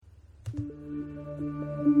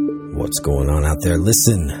What's going on out there?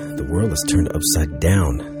 Listen, the world has turned upside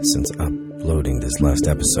down since uploading this last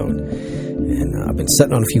episode. And I've been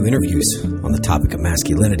setting on a few interviews on the topic of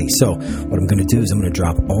masculinity. So what I'm going to do is I'm going to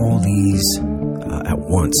drop all these at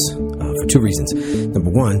once for two reasons. Number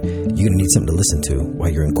one, you're going to need something to listen to while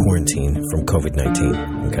you're in quarantine from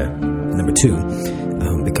COVID-19. Okay. Number two,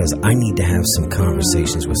 because I need to have some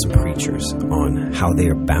conversations with some preachers on how they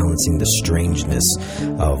are balancing the strangeness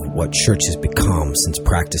of what church has become since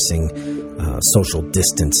practicing social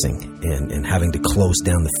distancing and having to close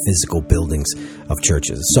down the physical buildings of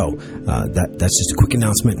churches. So that's just a quick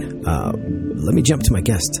announcement. Let me jump to my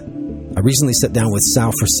guest. I recently sat down with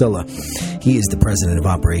Sal Frisella. He is the president of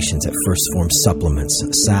operations at First Form Supplements.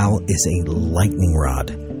 Sal is a lightning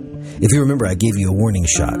rod. If you remember, I gave you a warning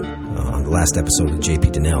shot on the last episode of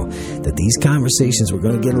JP Donnell that these conversations were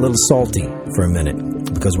going to get a little salty for a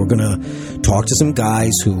minute because we're going to talk to some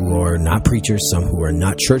guys who are not preachers, some who are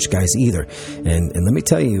not church guys either. And let me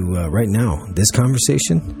tell you right now, this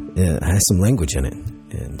conversation has some language in it.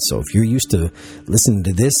 And so if you're used to listening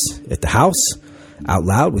to this at the house out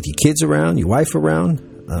loud with your kids around, your wife around,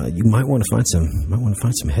 you might want to find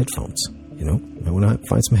some headphones. You know, I want to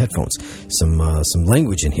find some headphones, some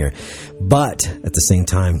language in here. But at the same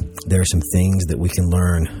time, there are some things that we can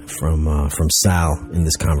learn from Sal in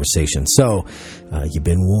this conversation. So you've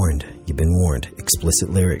been warned. You've been warned. Explicit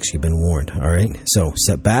lyrics. You've been warned. All right. So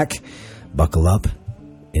sit back, buckle up,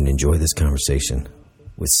 and enjoy this conversation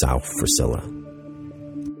with Sal Frisella.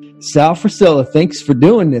 Sal Frisella, thanks for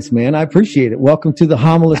doing this, man. I appreciate it. Welcome to the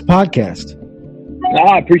Homilist Podcast. Oh,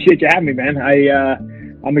 I appreciate you having me, man.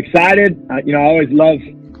 I'm excited. I always love,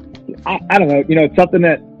 I don't know, it's something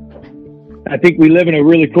that I think we live in a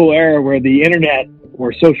really cool era where the internet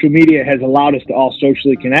or social media has allowed us to all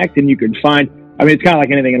socially connect, and you can find, it's kind of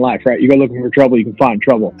like anything in life, right? You go looking for trouble, you can find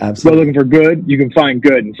trouble. Absolutely. You go looking for good, you can find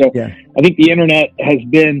good. And so I think the internet has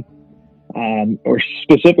been, or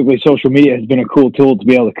specifically social media has been a cool tool to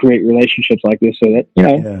be able to create relationships like this so that,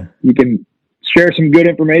 you can share some good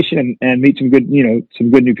information and meet some good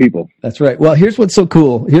new people. That's right. Well, here's what's so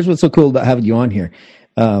cool. Here's what's so cool about having you on here.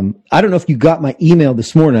 I don't know if you got my email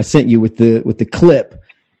this morning. I sent you with the clip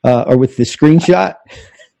or with the screenshot.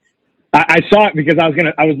 I saw it because I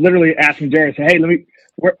was literally asking Jared, say, hey,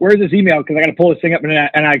 where's this email? Because I got to pull this thing up,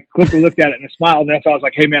 and I quickly looked at it and I smiled, and that's why I was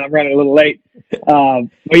like, hey man, I'm running a little late. But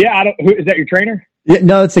yeah, is that your trainer? Yeah,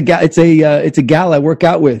 no, it's a gal I work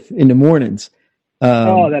out with in the mornings.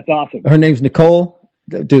 That's awesome. Her name's Nicole.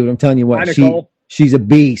 Dude, I'm telling you what, she's a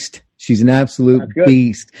beast. She's an absolute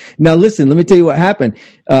beast. Now, listen, let me tell you what happened.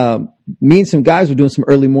 Me and some guys were doing some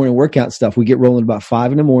early morning workout stuff. We get rolling about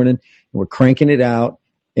 5 a.m. and we're cranking it out.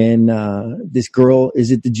 And this girl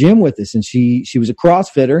is at the gym with us, and she was a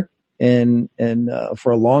CrossFitter and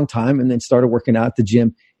for a long time, and then started working out at the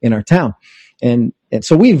gym in our town. And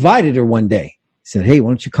so we invited her one day. Said, hey,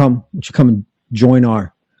 why don't you come and join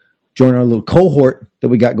our little cohort that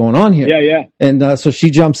we got going on here. Yeah. And so she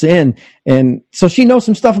jumps in, and so she knows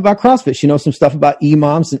some stuff about CrossFit. She knows some stuff about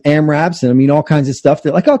EMOMs and AMRAPs and all kinds of stuff.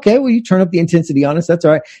 They're like, okay, well, you turn up the intensity on us. That's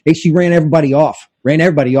all right. Hey, she ran everybody off. Hey,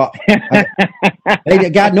 I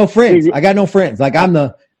got no friends. Like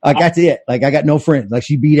that's it. Like I got no friends. Like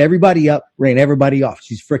she beat everybody up, ran everybody off.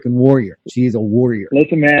 She's a freaking warrior. She is a warrior.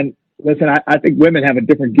 Listen, man. I think women have a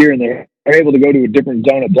different gear, and they're able to go to a different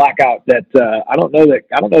zone of blackout that I don't know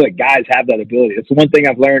that guys have that ability. It's the one thing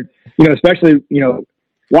I've learned, especially,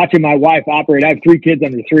 watching my wife operate. I have 3 kids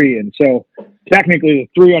under 3. And so technically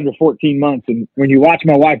the 3 under 14 months. And when you watch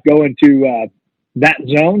my wife go into that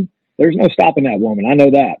zone, there's no stopping that woman. I know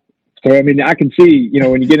that. So, I can see,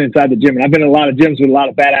 when you get inside the gym, and I've been in a lot of gyms with a lot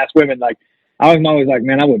of badass women, like, I'm always like,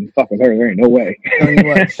 man, I wouldn't fuck with her. There ain't no way. Tell you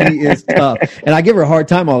what, she is tough. And I give her a hard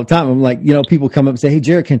time all the time. I'm like, people come up and say, hey,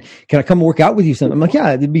 Jared, can I come work out with you? Something? I'm like,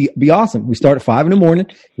 yeah, it'd be awesome. We start at 5 a.m.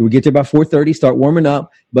 We get there about 4:30, start warming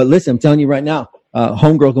up. But listen, I'm telling you right now,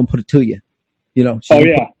 homegirl gonna put it to you. Put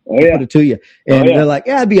it to you. And they're like,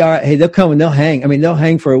 yeah, it'd be all right. Hey, they'll come and they'll hang. They'll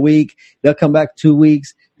hang for a week. They'll come back 2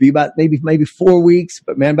 weeks. Be about maybe 4 weeks.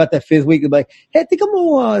 But man, about that 5th week, they're like, hey, I think I'm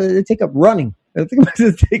gonna take up running. I think I'm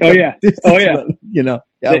going to take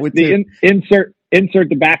insert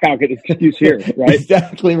the back out excuse here, right?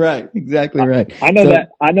 Exactly right. I know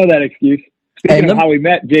that excuse. Speaking of how we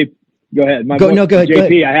met, go ahead. Go ahead.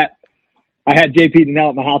 JP, I had JP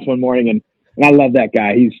Donnell at my house one morning, and I love that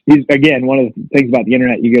guy. He's again, one of the things about the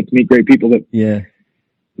internet, you get to meet great people that,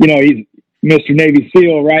 he's Mr. Navy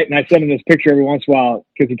SEAL, right? And I send him this picture every once in a while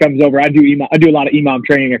because he comes over. I do a lot of EMOM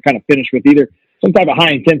training. I kind of finish with either some type of high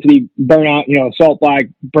intensity burnout, assault bike,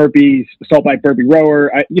 burpee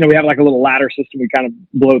rower. We have like a little ladder system. We kind of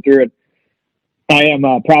blow through it. I am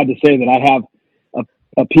proud to say that I have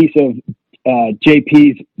a piece of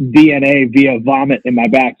JP's DNA via vomit in my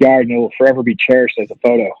backyard, and it will forever be cherished as a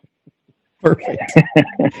photo. Perfect.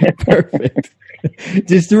 Perfect.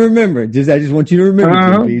 Just to remember, I just want you to remember,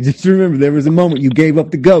 JP, just to remember there was a moment you gave up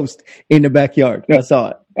the ghost in the backyard. I saw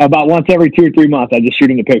it. About once every 2 or 3 months, I just shoot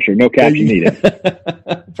him a picture. No caption needed.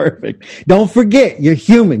 Perfect. Don't forget, you're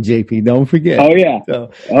human, JP. Don't forget. Oh, yeah.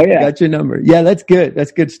 So, got your number. Yeah, that's good.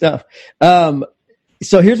 That's good stuff.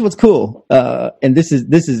 So here's what's cool. And this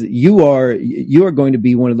is, you are going to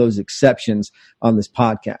be one of those exceptions on this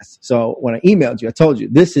podcast. So when I emailed you, I told you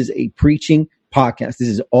this is a preaching podcast. This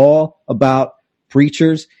is all about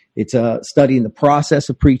preachers. It's studying the process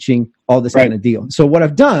of preaching, all this kind of deal. So what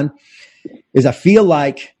I've done is I feel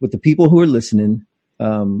like with the people who are listening,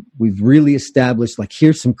 we've really established, like,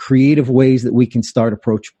 here's some creative ways that we can start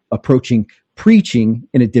approaching preaching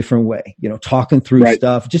in a different way, talking through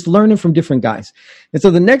stuff, just learning from different guys. And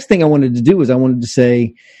so the next thing I wanted to do is I wanted to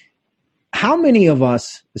say, how many of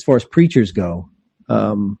us, as far as preachers go,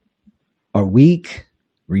 are weak,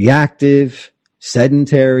 reactive,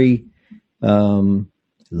 sedentary,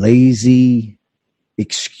 lazy,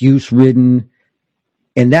 excuse-ridden,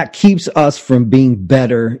 and that keeps us from being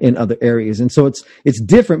better in other areas. And so it's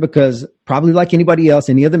different because probably like anybody else,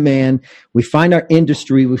 any other man, we find our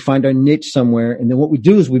industry, we find our niche somewhere. And then what we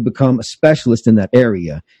do is we become a specialist in that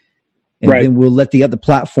area. And then we'll let the other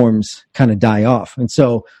platforms kind of die off. And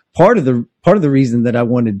so part of the reason that I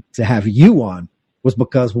wanted to have you on was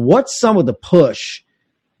because what's some of the push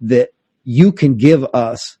that you can give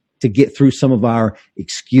us to get through some of our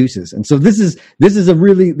excuses? And so this is a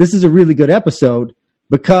really good episode,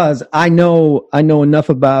 because I know enough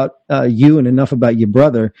about you and enough about your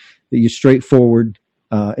brother that you're straightforward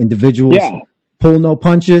individuals, pull no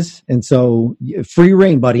punches, and so free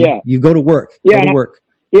reign, buddy. Yeah. You go to work. Yeah, go to work.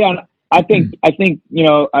 And I think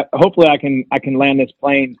hopefully I can land this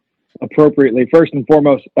plane appropriately. First and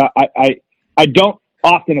foremost, I don't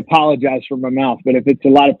often apologize for my mouth, but if it's a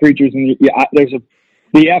lot of preachers and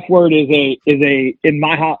the F word is in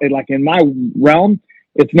my house, like in my realm,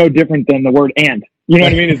 it's no different than the word and. You know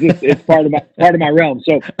what I mean? It's part of my realm.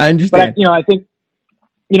 So I understand. But I think,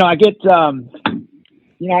 I get,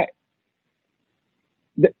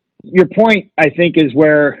 your point, I think, is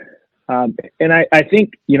where, and I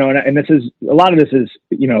think, and this is, a lot of this is,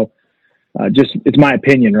 just, it's my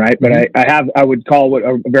opinion, right? But I would call it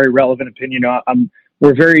a very relevant opinion.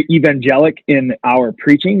 We're very evangelic in our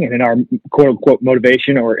preaching and in our quote unquote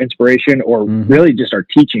motivation or inspiration, or really just our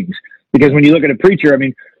teachings. Because when you look at a preacher, I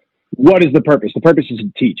mean, what is the purpose? The purpose is to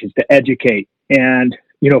teach, is to educate. And,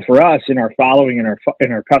 for us in our following and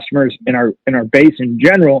our customers in our base in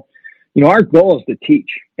general, our goal is to teach,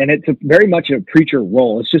 and it's very much a preacher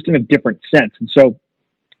role. It's just in a different sense. And so,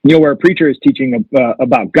 where a preacher is teaching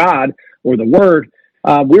about God or the word,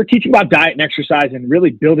 we're teaching about diet and exercise and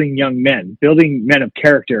really building young men, building men of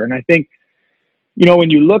character. And I think, when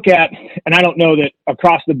you look at, and I don't know that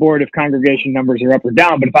across the board if congregation numbers are up or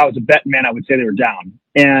down, but if I was a betting man, I would say they were down.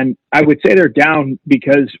 And I would say they're down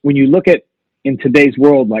because when you look at in today's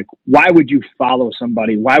world, like, why would you follow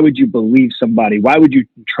somebody? Why would you believe somebody? Why would you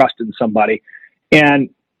trust in somebody? And,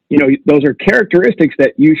 those are characteristics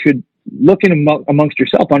that you should look in amongst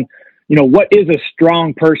yourself on, what is a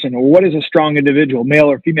strong person, or what is a strong individual,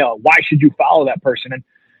 male or female? Why should you follow that person? And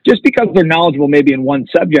just because they're knowledgeable maybe in one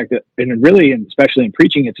subject, and really, and especially in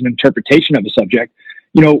preaching, it's an interpretation of a subject,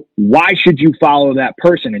 why should you follow that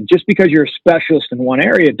person? And just because you're a specialist in one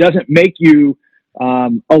area doesn't make you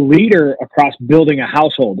a leader across building a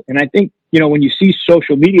household. And I think, when you see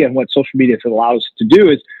social media, and what social media allows us to do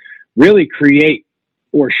is really create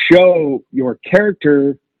or show your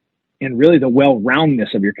character and really the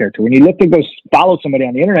well-roundedness of your character. When you look to go follow somebody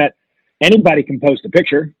on the internet, anybody can post a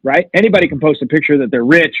picture, right? Anybody can post a picture that they're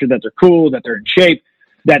rich, or that they're cool, that they're in shape,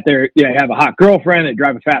 that they have a hot girlfriend, they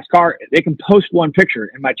drive a fast car. They can post one picture.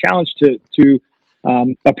 And my challenge to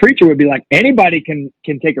a preacher would be like, anybody can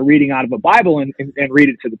take a reading out of a Bible and read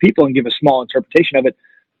it to the people and give a small interpretation of it.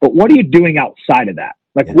 But what are you doing outside of that?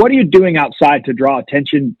 Like, what are you doing outside to draw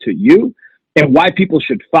attention to you and why people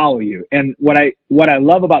should follow you? And what I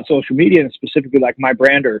love about social media, and specifically like my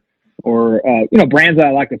brand or brands that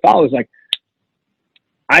I like to follow, is like,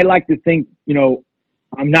 I like to think,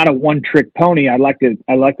 I'm not a one-trick pony. I like to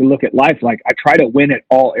look at life like I try to win at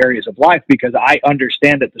all areas of life, because I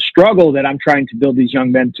understand that the struggle that I'm trying to build these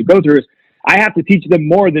young men to go through is I have to teach them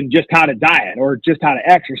more than just how to diet or just how to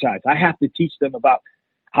exercise. I have to teach them about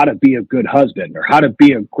how to be a good husband, or how to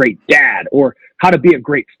be a great dad, or how to be a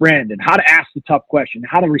great friend, and how to ask the tough question,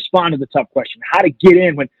 how to respond to the tough question, how to get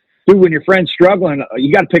in when dude, when your friend's struggling,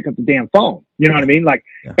 you got to pick up the damn phone. You know what I mean? Like,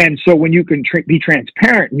 yeah. And so when you can be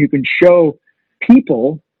transparent and you can show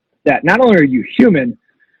people that not only are you human,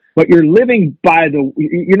 but you're living by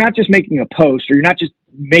you're not just making a post, or you're not just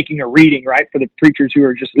making a reading, right? For the preachers who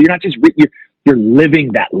are you're not just, you're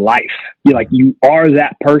living that life. You are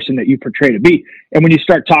that person that you portray to be. And when you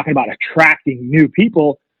start talking about attracting new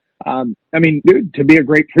people, I mean, dude, to be a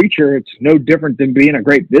great preacher, it's no different than being a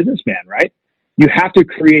great businessman, right? You have to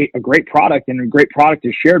create a great product, and a great product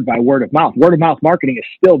is shared by word of mouth. Word of mouth marketing is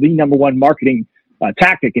still the number one marketing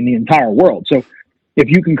tactic in the entire world. So if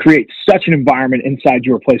you can create such an environment inside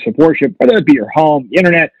your place of worship, whether it be your home,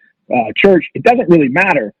 internet, church, it doesn't really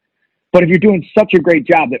matter. But if you're doing such a great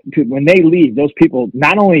job that when they leave, those people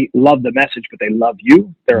not only love the message, but they love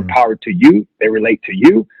you, they're empowered to you, they relate to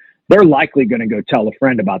you, they're likely going to go tell a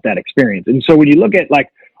friend about that experience. And so when you look at like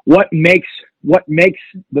what makes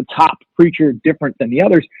the top preacher different than the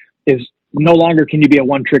others is no longer can you be a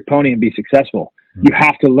one-trick pony and be successful. You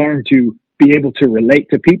have to learn to be able to relate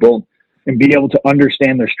to people and be able to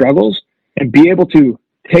understand their struggles and be able to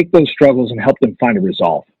take those struggles and help them find a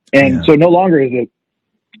resolve. And so no longer is it,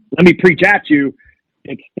 let me preach at you.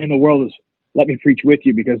 It's in the world is let me preach with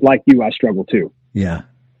you, because like you, I struggle too. Yeah.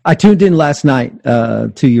 I tuned in last night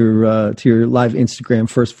to your live Instagram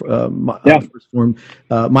first form,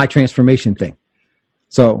 my transformation thing.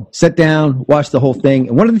 So sit down, watch the whole thing.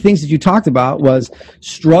 And one of the things that you talked about was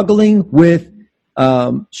struggling with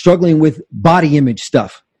body image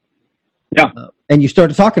stuff. Yeah. And you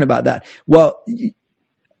started talking about that. Well,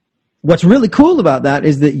 what's really cool about that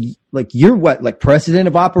is that you're president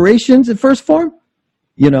of operations at First Form,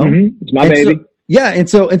 It's my baby. And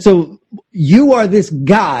so you are this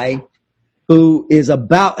guy who is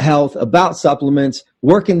about health, about supplements,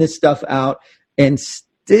 working this stuff out, and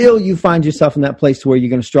still you find yourself in that place to where you're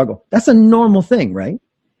going to struggle. That's a normal thing, right?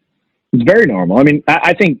 It's very normal. I mean,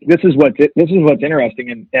 I think this is what's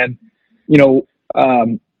interesting, and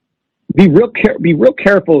be real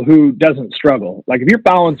careful who doesn't struggle. Like if you're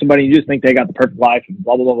following somebody, you just think they got the perfect life and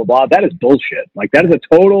blah, blah, blah, blah, blah. That is bullshit. Like that is a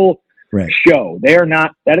total show. That is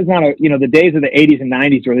not the days of the 80s and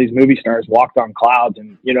 90s where these movie stars walked on clouds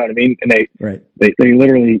and, you know what I mean? And they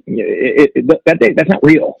literally, that's not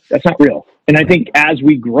real. That's not real. And I think as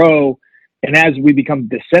we grow and as we become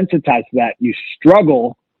desensitized to that, you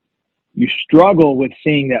struggle with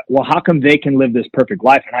seeing that, well, how come they can live this perfect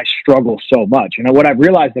life and I struggle so much? And what I've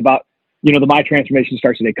realized about, the My Transformation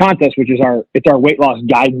Starts Today contest, which is our weight loss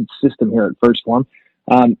guidance system here at First Form,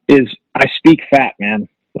 is I speak fat, man.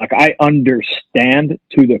 Like I understand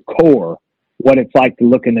to the core what it's like to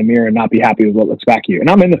look in the mirror and not be happy with what looks back at you. And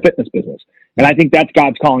I'm in the fitness business. And I think that's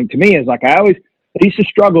God's calling to me, is like, I used to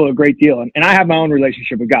struggle a great deal. And I have my own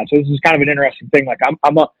relationship with God. So this is kind of an interesting thing. Like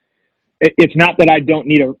it's not that I don't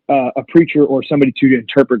need a preacher or somebody to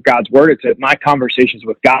interpret God's word. It's that my conversations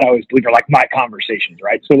with God, I always believe, are like my conversations,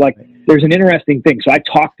 right? So like, there's an interesting thing. So I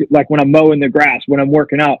talk to, like when I'm mowing the grass, when I'm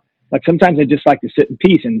working out, like sometimes I just like to sit in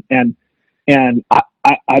peace and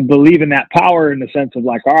I believe in that power in the sense of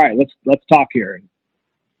like, all right, let's talk here.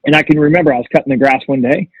 And I can remember I was cutting the grass one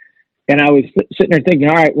day and I was sitting there thinking,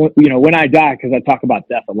 all right, when I die, cause I talk about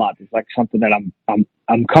death a lot. It's like something that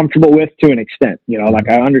I'm comfortable with to an extent, like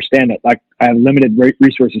I understand that, like I have limited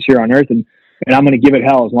resources here on earth and I'm going to give it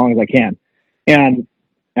hell as long as I can. And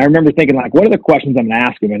I remember thinking like, what are the questions I'm going to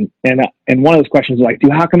ask him? And one of those questions is like,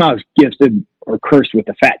 dude, how come I was gifted or cursed with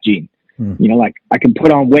the fat gene? Like I can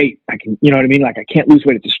put on weight. I can, you know what I mean? Like I can't lose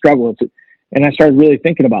weight. It's a struggle. And I started really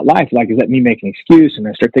thinking about life. Like, is that me making an excuse? And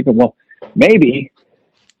I started thinking, well, maybe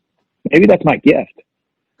that's my gift.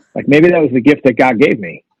 Like maybe that was the gift that God gave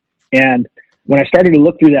me. And when I started to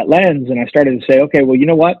look through that lens and I started to say, okay, well, you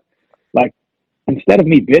know what? Like instead of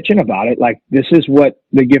me bitching about it, like this is what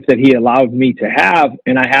the gift that he allowed me to have.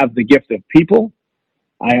 And I have the gift of people.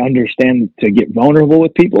 I understand to get vulnerable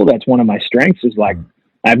with people. That's one of my strengths, is like,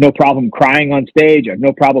 I have no problem crying on stage. I have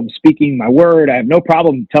no problem speaking my word. I have no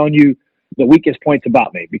problem telling you the weakest points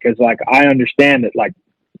about me, because like, I understand that like,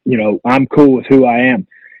 I'm cool with who I am.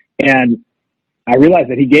 And I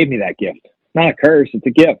realized that he gave me that gift. It's not a curse. It's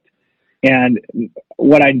a gift. And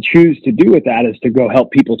what I choose to do with that is to go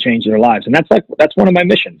help people change their lives. And that's one of my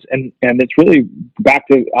missions. And it's really back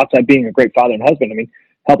to outside being a great father and husband. I mean,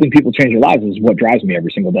 helping people change their lives is what drives me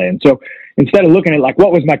every single day. And so instead of looking at like,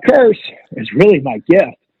 what was my curse, it's really my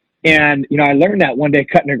gift. And, I learned that one day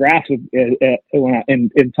cutting the grass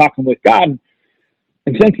and talking with God.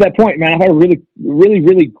 And since that point, man, I've had a really, really,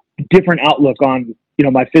 really different outlook on,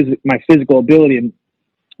 my physical ability. And,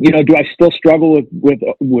 do I still struggle with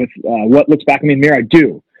what looks back at me in the mirror? I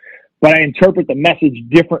do, but I interpret the message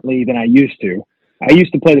differently than I used to. I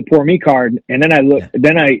used to play the poor me card, and then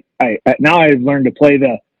now I've learned to play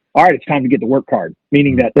the, all right, it's time to get the work card,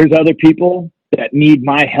 meaning that there's other people that need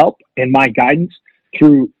my help and my guidance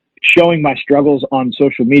through showing my struggles on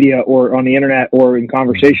social media or on the internet or in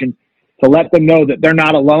conversation, to let them know that they're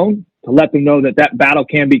not alone, to let them know that that battle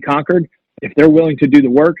can be conquered. If they're willing to do the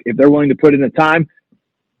work, if they're willing to put in the time,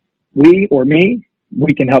 we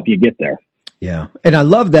can help you get there. Yeah. And I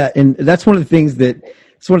love that. And that's one of the things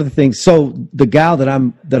So the gal that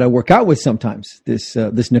I work out with sometimes,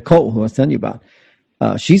 this Nicole, who I was telling you about,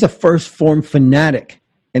 she's a first form fanatic.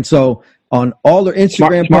 And so on all her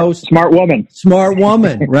Instagram posts, smart woman,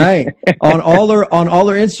 right? on all her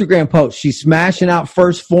Instagram posts, she's smashing out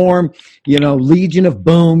first form, Legion of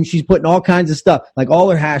Boom. She's putting all kinds of stuff, like all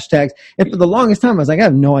her hashtags. And for the longest time, I was like, I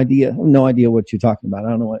have no idea what you're talking about. I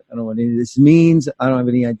don't know what any of this means. I don't have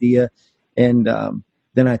any idea. And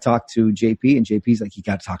then I talked to JP, and JP's like, you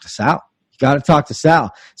got to talk to Sal. You got to talk to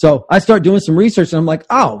Sal. So I start doing some research, and I'm like,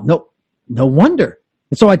 oh, no wonder.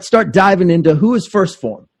 And so I'd start diving into who is first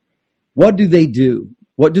form. What do they do?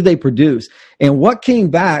 What do they produce? And what came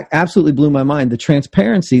back absolutely blew my mind. The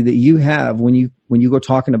transparency that you have when you go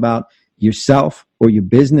talking about yourself or your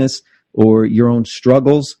business or your own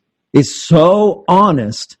struggles is so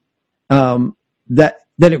honest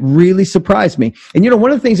that it really surprised me. And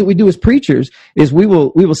one of the things that we do as preachers is we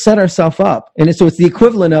will set ourselves up, and so it's the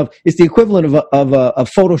equivalent of a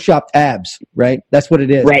photoshopped abs, right? That's what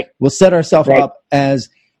it is. Right. We'll set ourselves up as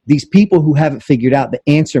these people who haven't figured out the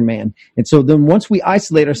answer man. And so then once we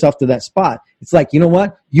isolate ourselves to that spot, it's like, you know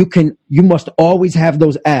what? You must always have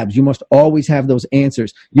those abs. You must always have those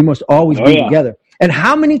answers. You must always be together. And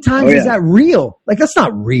how many times is that real? Like, that's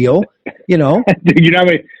not real, Dude, you know how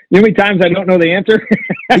many times I don't know the answer?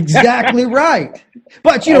 Exactly right.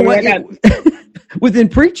 But you know what? Within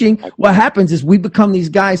preaching, what happens is we become these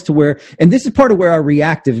guys to where, and this is part of where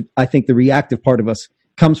I think the reactive part of us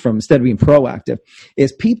comes from, instead of being proactive,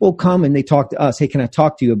 is people come and they talk to us. Hey, can I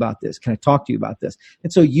talk to you about this? Can I talk to you about this?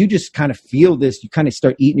 And so you just kind of feel this, you kind of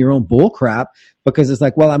start eating your own bull crap, because it's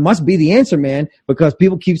like, well, I must be the answer man, because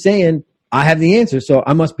people keep saying I have the answer, so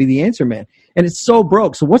I must be the answer man. And it's so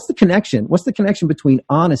broke. So what's the connection? What's the connection between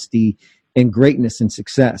honesty and greatness and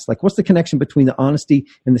success? Like, what's the connection between the honesty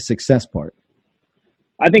and the success part?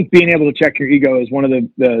 I think being able to check your ego is one of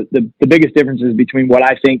the biggest differences between what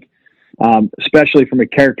I think, especially from a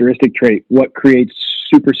characteristic trait, what creates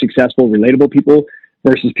super successful, relatable people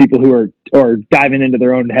versus people who are diving into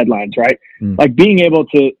their own headlines, right? Like being able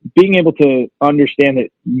to understand that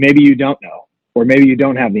maybe you don't know, or maybe you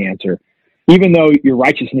don't have the answer, even though your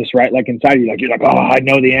righteousness, right? Like inside of you, you're like, oh, I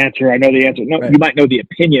know the answer. No, right. You might know the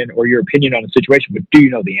opinion or your opinion on a situation, but do you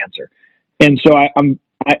know the answer? And so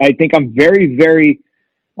I think I'm very, very,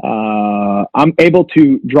 I'm able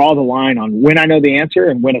to draw the line on when I know the answer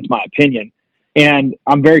and when it's my opinion. And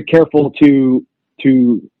I'm very careful to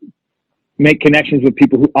make connections with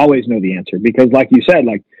people who always know the answer, because like you said,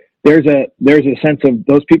 like there's a sense of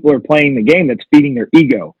those people are playing the game that's feeding their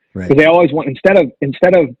ego, because they always want,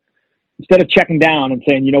 instead of checking down and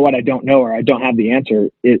saying, you know what, I don't know, or I don't have the answer,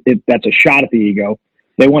 that's a shot at the ego.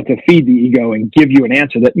 They want to feed the ego and give you an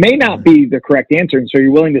answer that may not be the correct answer. And so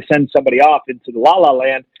you're willing to send somebody off into the la-la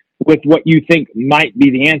land with what you think might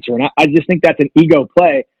be the answer. And I just think that's an ego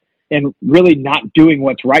play, and really not doing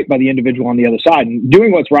what's right by the individual on the other side. And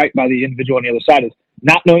doing what's right by the individual on the other side is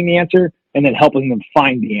not knowing the answer and then helping them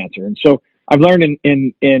find the answer. And so I've learned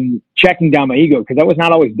in checking down my ego, because I was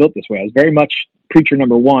not always built this way. I was very much preacher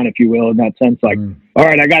number one, if you will, in that sense, like, all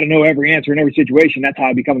right, I got to know every answer in every situation. That's how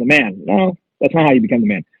I become the man. No, that's not how you become the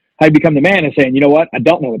man. How you become the man is saying, you know what, I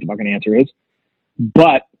don't know what the fucking answer is,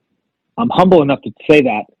 but I'm humble enough to say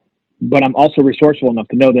that, but I'm also resourceful enough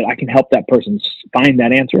to know that I can help that person find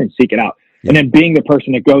that answer and seek it out. Yeah. And then being the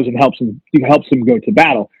person that goes and helps them go to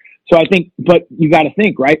battle. So I think, but you got to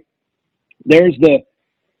think, right? There's the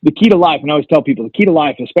key to life. And I always tell people the key to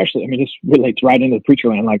life, especially, I mean, this relates right into the preacher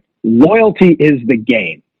land. Like loyalty is the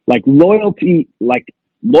game. Like loyalty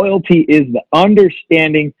is the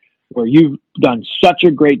understanding where you've done such a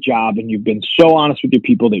great job and you've been so honest with your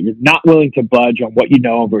people that you're not willing to budge on what you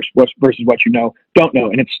know versus what you don't know.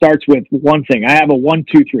 And it starts with one thing. I have a 1,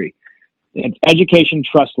 2, 3. It's education,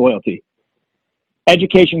 trust, loyalty.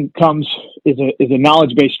 Education is a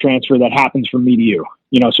knowledge-based transfer that happens from me to you.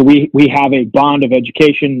 So we have a bond of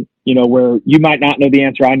education, where you might not know the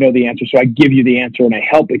answer. I know the answer. So I give you the answer and I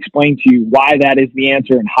help explain to you why that is the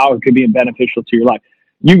answer and how it could be beneficial to your life.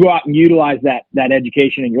 You go out and utilize that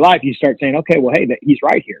education in your life. You start saying, okay, well, hey, he's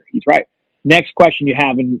right here. He's right. Next question you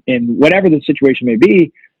have in whatever the situation may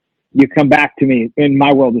be, you come back to me. In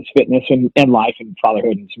my world, it's fitness and life and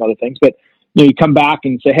fatherhood and some other things. But you come back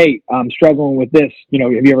and say, hey, I'm struggling with this.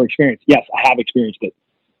 Have you ever experienced? Yes, I have experienced it.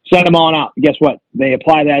 Send them on out. Guess what? They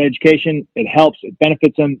apply that education. It helps. It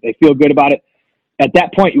benefits them. They feel good about it. At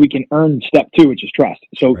that point, we can earn step 2, which is trust.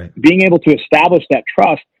 So being able to establish that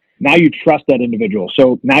trust, now you trust that individual.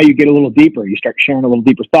 So now you get a little deeper. You start sharing a little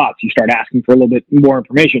deeper thoughts. You start asking for a little bit more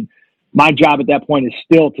information. My job at that point is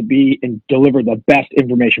still to be and deliver the best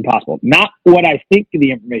information possible. Not what I think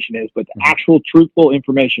the information is, but the actual truthful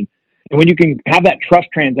information. And when you can have that trust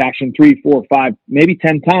transaction 3, 4, 5, maybe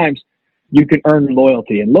 10 times, you can earn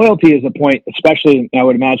loyalty. And loyalty is a point, especially I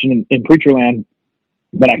would imagine in preacher land,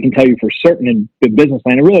 but I can tell you for certain in business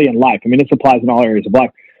land and really in life. I mean, this applies in all areas of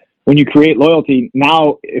life. When you create loyalty,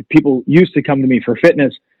 now if people used to come to me for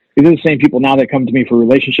fitness, these are the same people now that come to me for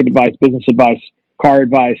relationship advice, business advice, car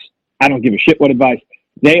advice. I don't give a shit what advice.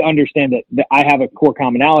 They understand that I have a core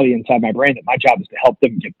commonality inside my brain that my job is to help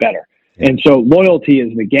them get better. And so loyalty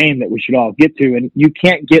is the game that we should all get to. And you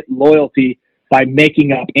can't get loyalty by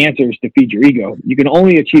making up answers to feed your ego. You can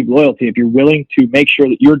only achieve loyalty if you're willing to make sure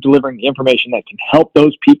that you're delivering the information that can help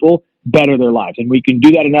those people better their lives. And when you can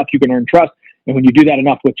do that enough, you can earn trust. And when you do that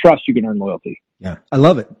enough with trust, you can earn loyalty. Yeah. I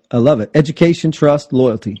love it. I love it. Education, trust,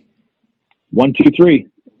 loyalty. 1, 2, 3.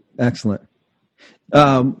 Excellent.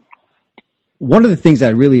 One of the things I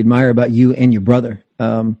really admire about you and your brother,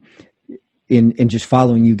 in just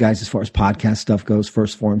following you guys as far as podcast stuff goes,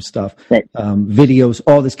 First Forum stuff, videos,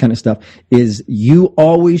 all this kind of stuff, is you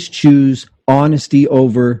always choose honesty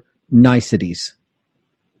over niceties.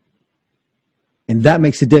 And that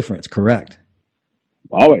makes a difference, correct?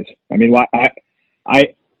 Always. I mean,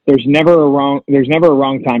 there's never a wrong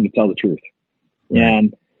time to tell the truth.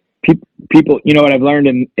 And people, what I've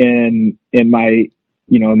learned in my,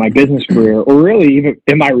 in my business career, or really even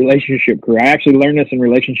in my relationship career, I actually learned this in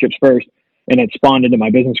relationships first, and it spawned into my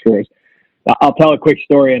business careers. I'll tell a quick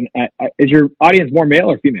story. And is your audience more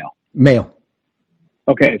male or female? Male.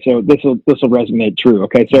 Okay, so this will resonate true.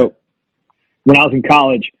 Okay, so when I was in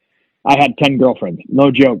college, I had 10 girlfriends. No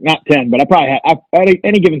joke, not 10, but I probably had at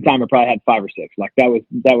any given time I probably had 5 or 6. Like that was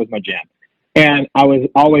my jam. And I was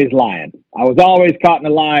always lying. I was always caught in a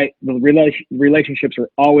lie. The relationships were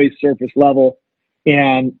always surface level.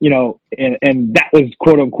 And, and that was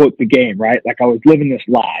quote unquote the game, right? Like I was living this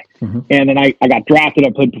lie. Mm-hmm. And then I got drafted. I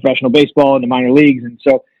played professional baseball in the minor leagues. And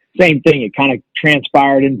so same thing, it kind of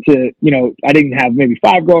transpired into, I didn't have maybe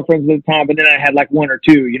 5 girlfriends at the time, but then I had like 1 or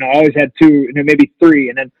 2, I always had 2 and then maybe 3.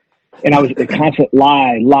 And I was a constant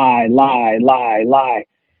lie.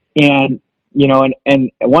 And,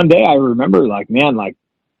 and one day I remember like, man, like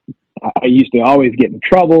I used to always get in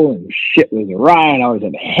trouble and shit was awry and I always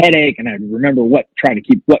had a headache and I remember trying to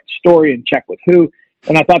keep what story in check with who.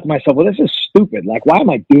 And I thought to myself, well, this is stupid. Like, why am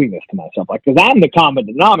I doing this to myself? Like, cause I'm the common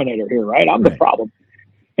denominator here, right? I'm the problem.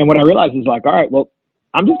 And what I realized is like, all right, well,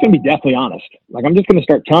 I'm just going to be deathly honest. Like, I'm just going to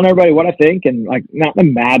start telling everybody what I think and like, not the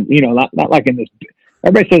mad, not like in this,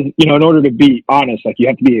 everybody says, in order to be honest, like you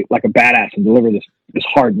have to be like a badass and deliver this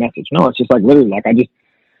hard message. No, it's just like literally like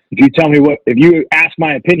if you tell me if you ask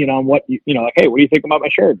my opinion on what like, hey, what do you think about my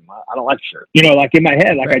shirt? I don't like the shirt. Like in my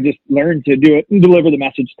head, like I just learned to do it and deliver the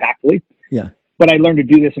message tactfully. Yeah. But I learned to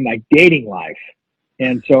do this in my dating life.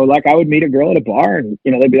 And so like I would meet a girl at a bar and,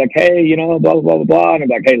 they'd be like, hey, blah, blah, blah, blah, blah. And I'm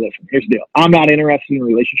like, hey, listen, here's the deal. I'm not interested in a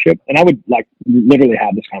relationship. And I would like literally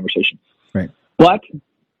have this conversation. Right. But,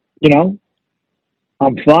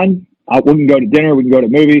 I'm fun. We can go to dinner. We can go to a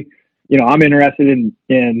movie. I'm interested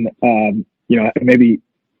in maybe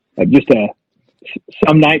just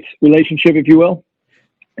some nights relationship, if you will.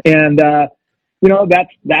 And, that's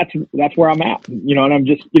where I'm at, and I'm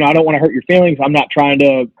just, I don't want to hurt your feelings. I'm not trying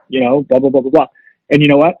to, blah, blah, blah, blah, blah. And you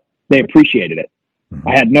know what? They appreciated it. Mm-hmm.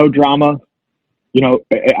 I had no drama.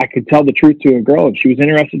 I could tell the truth to a girl. If she was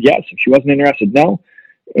interested, yes. If she wasn't interested, no.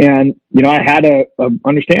 And, I had to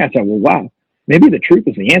understand. I said, well, wow, maybe the truth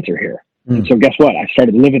is the answer here. Mm. And so guess what? I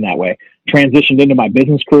started living that way, transitioned into my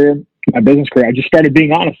business career. I just started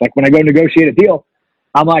being honest. Like when I go negotiate a deal,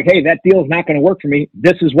 I'm like, hey, that deal is not going to work for me.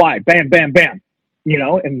 This is why. Bam, bam, bam.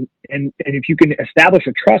 And if you can establish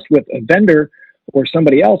a trust with a vendor or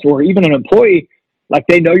somebody else, or even an employee, like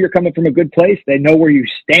they know you're coming from a good place. They know where you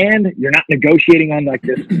stand. You're not negotiating on like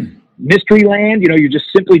this mystery land. You're just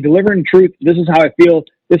simply delivering truth. This is how I feel.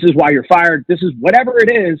 This is why you're fired. This is whatever it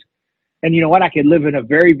is. And you know what? I could live in a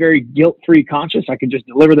very, very guilt-free conscience. I could just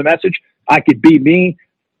deliver the message. I could be me.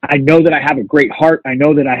 I know that I have a great heart. I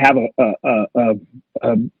know that I have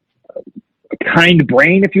a kind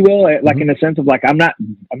brain, if you will, like in the sense of like, I'm not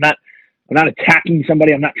attacking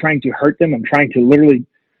somebody. I'm not trying to hurt them. I'm trying to literally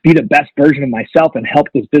be the best version of myself and help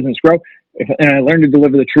this business grow. And I learned to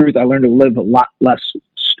deliver the truth. I learned to live a lot less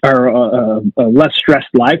or a less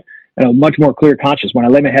stressed life and a much more clear conscience. When I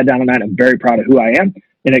lay my head down at night, I'm very proud of who I am.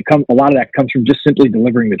 And a lot of that comes from just simply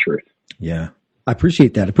delivering the truth. Yeah. I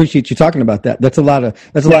appreciate that. I appreciate you talking about that. That's a lot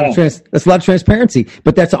of transparency,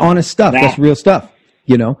 but that's honest stuff. That's real stuff.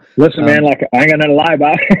 You know, listen, man, like I ain't got nothing to lie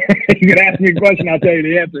about. You can ask me a question, I'll tell you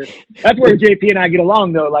the answer. That's where JP and I get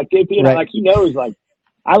along, though. Like JP and I, like, he knows, like,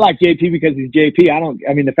 I like JP because he's JP.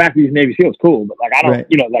 I mean, the fact that he's Navy SEAL is cool, but like, I don't,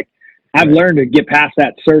 you know, like I've learned to get past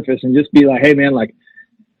that surface and just be like, hey, man, like,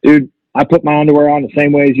 dude, I put my underwear on the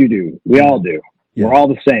same way as you do. We all do. Yeah. We're all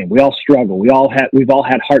the same. We all struggle. We've all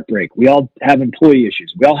had heartbreak. We all have employee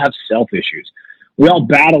issues. We all have self issues. We all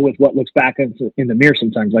battle with what looks back in the mirror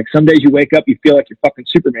sometimes. Like some days you wake up, you feel like you're fucking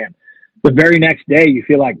Superman. The very next day you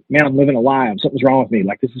feel like, man, I'm living a lie. Something's wrong with me.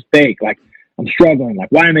 Like, this is fake. Like, I'm struggling. Like,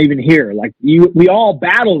 why am I even here? Like, we all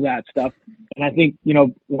battle that stuff. And I think, you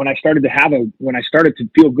know, when I started to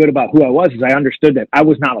feel good about who I was, is I understood that I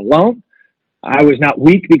was not alone. I was not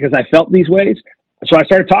weak because I felt these ways. So I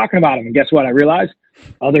started talking about them, and guess what? I realized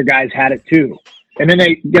other guys had it too. And then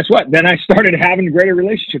guess what? Then I started having greater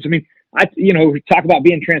relationships. I mean, we talk about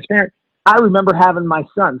being transparent. I remember having my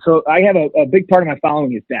son. So I have a big part of my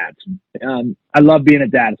following is dads. I love being a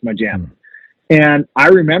dad. It's my jam. And I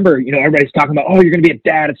remember, you know, everybody's talking about, oh, you're going to be a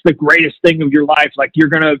dad. It's the greatest thing of your life. Like, you're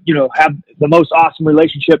going to, you know, have the most awesome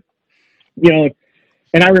relationship, you know.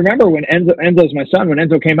 And I remember when Enzo's my son, when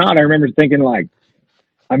Enzo came out, I remember thinking, like,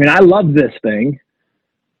 I mean, I love this thing,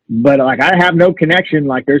 but like, I have no connection.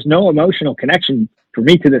 Like, there's no emotional connection for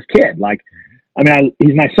me to this kid. Like, I mean,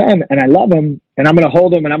 he's my son and I love him and I'm going to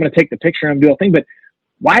hold him and I'm going to take the picture and do the thing. But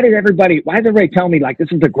why is everybody telling me like this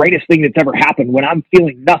is the greatest thing that's ever happened when I'm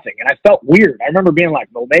feeling nothing? And I felt weird. I remember being like,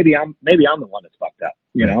 well, maybe I'm the one that's fucked up,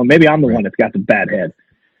 you know, maybe I'm the one that's got the bad head.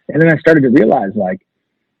 And then I started to realize, like,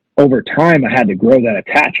 over time, I had to grow that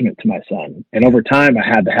attachment to my son. And over time, I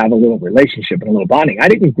had to have a little relationship and a little bonding. I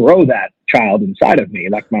didn't grow that child inside of me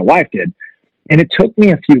like my wife did. And it took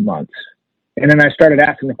me a few months. And then I started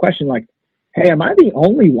asking the question, like, hey, am I the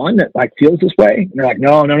only one that like feels this way? And they're like,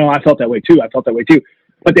 no, I felt that way too.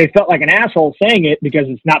 But they felt like an asshole saying it because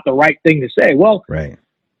it's not the right thing to say. Well,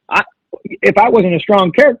 if I wasn't a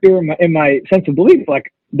strong character in my sense of belief,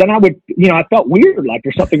 like, then I would, you know, I felt weird, like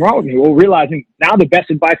there's something wrong with me. Well, realizing now the best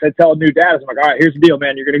advice I tell a new dad is, I'm like, all right, here's the deal,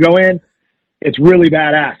 man. You're going to go in. It's really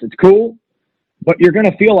badass. It's cool. But you're going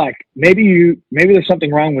to feel like maybe there's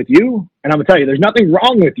something wrong with you. And I'm going to tell you, there's nothing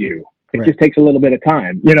wrong with you. It just takes a little bit of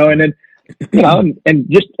time, you know, and then, you know, and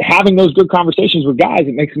just having those good conversations with guys,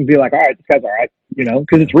 it makes them feel like, all right, this guy's all right, you know,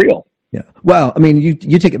 because it's real. Yeah. Well, I mean, you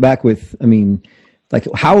take it back with, I mean, like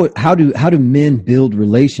how do men build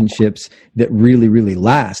relationships that really, really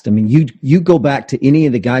last? I mean, you go back to any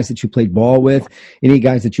of the guys that you played ball with, any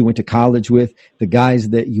guys that you went to college with, the guys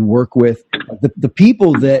that you work with, the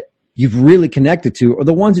people that you've really connected to are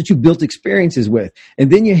the ones that you built experiences with. And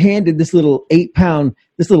then you're handed this little 8-pound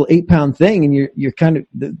thing, and you're kind of,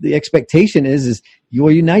 the expectation is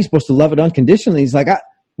you're not supposed to love it unconditionally. He's like,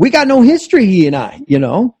 we got no history, he and I, you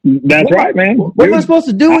know. That's right, man. What am I supposed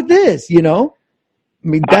to do with this, you know? I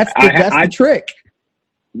mean, that's the trick.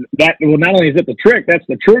 Well, not only is it the trick, that's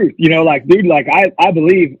the truth. You know, like, dude, like I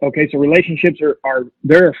believe, okay, so relationships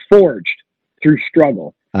they're forged through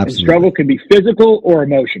struggle. Absolutely. And struggle can be physical or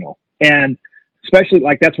emotional. And especially,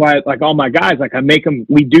 like, that's why, like, all my guys, like,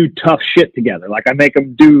 we do tough shit together. Like, I make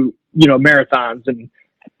them do, you know, marathons and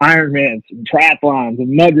Ironmans and triathlons and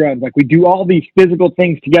mud runs. Like, we do all these physical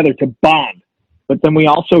things together to bond. But then we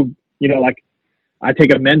also, you know, like, I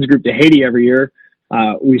take a men's group to Haiti every year.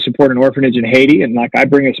 We support an orphanage in Haiti, and like, I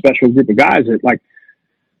bring a special group of guys that, like,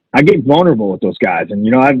 I get vulnerable with those guys, and,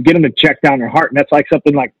 you know, I get them to check down their heart. And that's like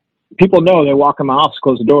something, like, people know, they walk in my office,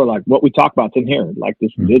 close the door, like, what we talk about's in here. Like,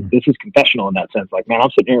 this is confessional in that sense. Like, man, I'm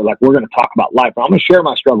sitting here, like, we're going to talk about life. I'm going to share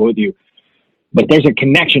my struggle with you, but there's a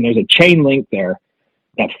connection. There's a chain link there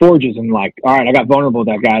that forges, and like, all right, I got vulnerable with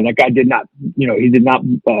that guy. That guy did not, you know, he did not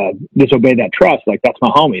disobey that trust. Like, that's my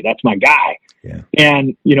homie. That's my guy. Yeah.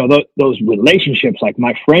 And, you know, those relationships, like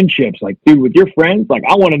my friendships, like, dude, with your friends, like,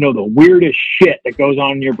 I want to know the weirdest shit that goes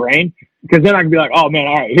on in your brain, because then I can be like, oh man,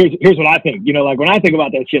 all right, here's what I think. You know, like, when I think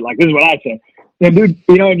about that shit, like, this is what I say. And dude,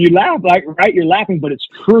 you know, and you laugh, like, right, you're laughing, but it's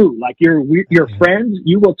true. Like, your friends,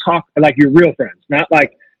 you will talk like your real friends, not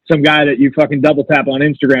like some guy that you fucking double tap on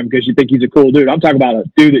Instagram because you think he's a cool dude. I'm talking about a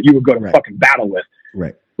dude that you would go to fucking battle with.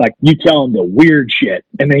 Right. Like, you tell him the weird shit,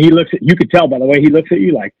 and then you could tell by the way he looks at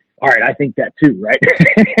you, like, all right, I think that too, right?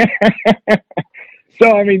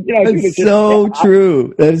 So, I mean, you know, that's so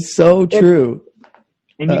true. That is so true.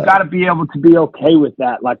 And you got to be able to be okay with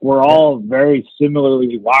that. Like, we're all very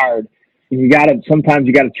similarly wired. sometimes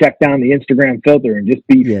you gotta check down the Instagram filter and just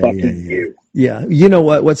be you. Yeah. You know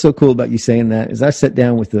what's so cool about you saying that is I sat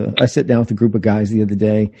down with a group of guys the other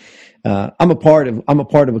day. I'm a part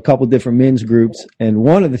of a couple different men's groups. And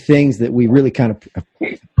one of the things that we really kind of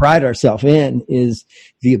pride ourselves in is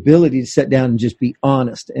the ability to sit down and just be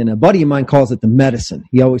honest. And a buddy of mine calls it the medicine.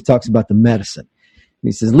 He always talks about the medicine. And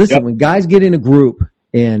he says, listen, when guys get in a group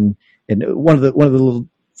and one of the little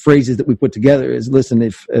phrases that we put together is, listen,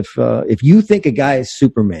 if you think a guy is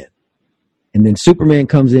Superman and then Superman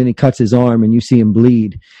comes in, he cuts his arm and you see him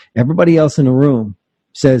bleed, everybody else in the room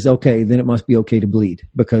says, okay, then it must be okay to bleed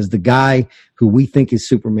because the guy who we think is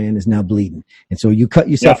Superman is now bleeding. And so you cut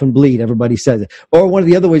yourself and bleed. Everybody says it. Or one of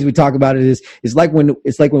the other ways we talk about it is like when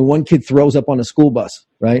one kid throws up on a school bus,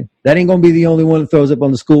 right? That ain't going to be the only one that throws up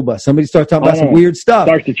on the school bus. Somebody starts talking about some weird stuff.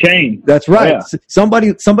 Starts to change. That's right.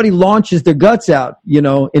 Somebody launches their guts out,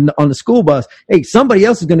 on the school bus. Hey, somebody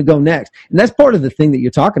else is going to go next. And that's part of the thing that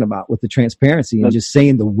you're talking about with the transparency and just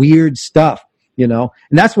saying the weird stuff. And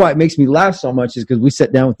that's why it makes me laugh so much is because we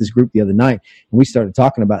sat down with this group the other night and we started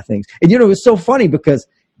talking about things. And, it's so funny because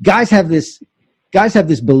guys have this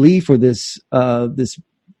belief or this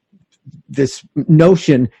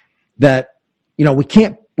notion that, we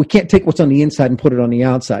can't take what's on the inside and put it on the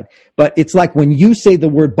outside. But it's like when you say the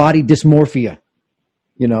word body dysmorphia,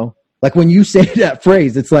 like when you say that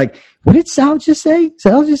phrase, it's like, what did Sal just say?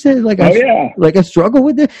 Sal just said, I struggle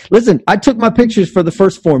with it. Listen, I took my pictures for the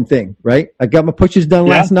first form thing, right? I got my pictures done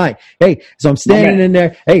last night. Hey, so I'm standing in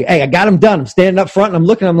there. Hey, I got them done. I'm standing up front and I'm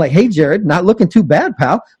looking. I'm like, hey, Jared, not looking too bad,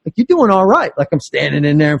 pal. Like, you're doing all right. Like, I'm standing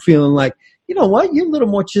in there and feeling like, you know what? You're a little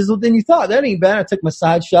more chiseled than you thought. That ain't bad. I took my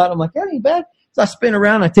side shot. I'm like, that ain't bad. So I spin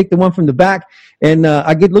around. I take the one from the back and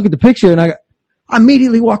I look at the picture and I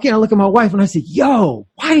immediately walk in. I look at my wife and I say, yo,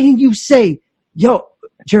 why didn't you say, yo,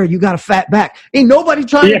 Jared, you got a fat back? Ain't nobody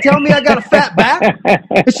trying to tell me I got a fat back.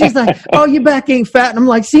 And she's like, oh, your back ain't fat. And I'm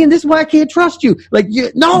like, see, and this is why I can't trust you. Like,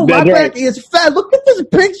 my back is fat. Look at this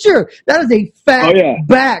picture. That is a fat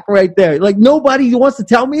back right there. Like, nobody wants to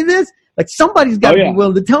tell me this. Like, somebody's got to be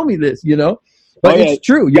willing to tell me this, But it's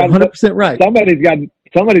true. You're 100% right. Somebody's got to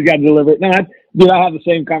deliver it. No, I have the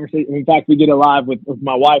same conversation. In fact, we did it live with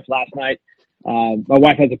my wife last night. My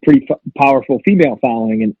wife has a pretty powerful female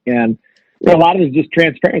following, and a lot of it is just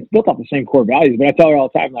transparent. It's built off the same core values. But I tell her all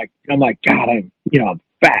the time, I'm like, God, I'm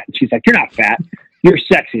fat. And she's like, you're not fat. You're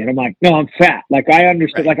sexy. And I'm like, no, I'm fat. Like, I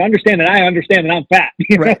understand. Right. Like, I understand that I'm fat.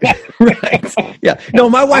 Right. Yeah. No,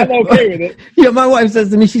 my wife. I'm okay with it. Yeah, my wife says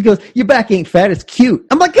to me, she goes, your back ain't fat. It's cute.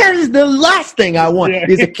 I'm like, that is the last thing I want.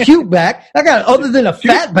 Is a cute back. I got other than a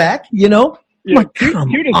fat back. Yeah, like, cute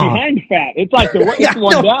is behind fat. It's like the worst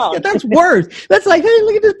one down. Yeah, that's worse. That's like, hey,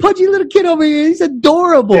 look at this pudgy little kid over here. He's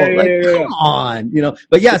adorable. Come on,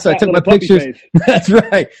 But so I took my pictures. That's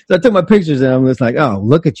right. So I took my pictures and I was like, oh,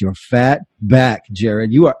 look at your fat back,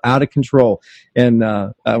 Jared. You are out of control. And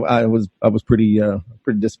I was pretty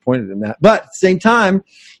disappointed in that. But at the same time,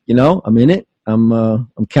 I'm in it. I'm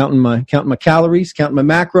counting my calories, counting my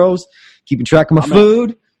macros, keeping track of my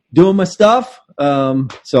food, doing my stuff. Well,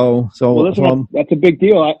 listen, that's a big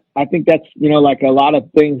deal. I think that's, like a lot of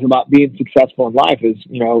things about being successful in life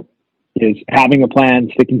is having a plan,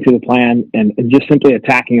 sticking to the plan, and just simply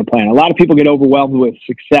attacking a plan. A lot of people get overwhelmed with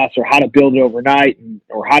success or how to build it overnight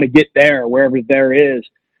or how to get there or wherever there is.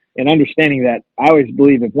 And understanding that I always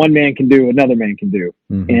believe if one man can do, another man can do.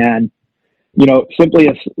 Mm-hmm. And, simply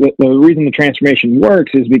the reason the transformation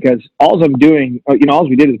works is because all I'm doing, all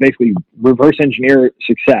we did is basically reverse engineer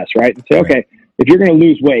success, right? And say, okay, if you're going to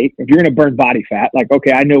lose weight, if you're going to burn body fat, like,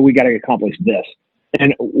 okay, I know we got to accomplish this.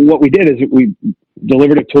 And what we did is we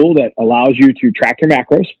delivered a tool that allows you to track your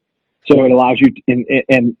macros. So it allows you,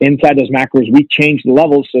 and inside those macros, we change the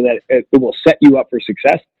levels so that it will set you up for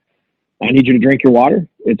success. I need you to drink your water.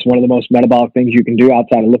 It's one of the most metabolic things you can do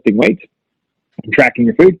outside of lifting weights and tracking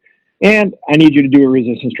your food. And I need you to do a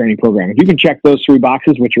resistance training program. If you can check those 3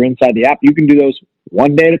 boxes, which are inside the app, you can do those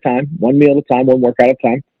one day at a time, one meal at a time, one workout at a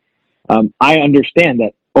time. I understand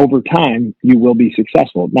that over time you will be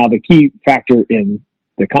successful. Now, the key factor in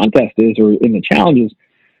the contest is, or in the challenge is,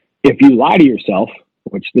 if you lie to yourself,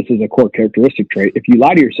 which this is a core characteristic trait, if you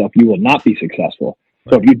lie to yourself, you will not be successful.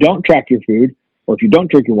 Right. So if you don't track your food, or if you don't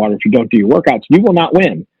drink your water, if you don't do your workouts, you will not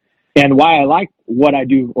win. And why I like what I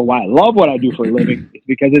do, or why I love what I do for a living, is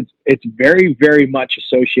because it's very, very much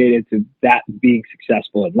associated to that being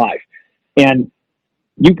successful in life. And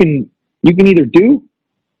you can either do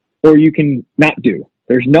or you can not do.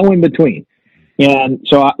 There's no in between. And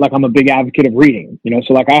so I'm a big advocate of reading,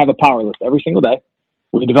 so I have a power list every single day.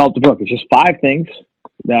 We developed a book. It's just 5 things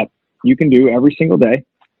that you can do every single day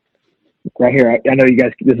right here. I know you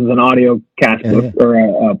guys, this is an audio cast or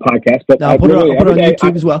a podcast, but I'll put it on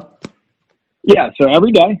YouTube as well. Yeah. So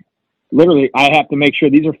every day, literally, I have to make sure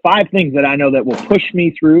these are 5 things that I know that will push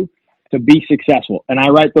me through to be successful. And I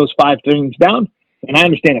write those 5 things down. And I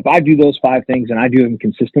understand if I do those 5 things and I do them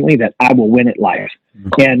consistently, that I will win at life.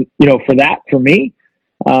 Mm-hmm. And, for me,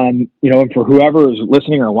 and for whoever is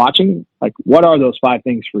listening or watching, like, what are those 5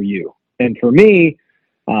 things for you? And for me,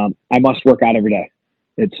 I must work out every day.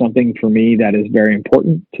 It's something for me that is very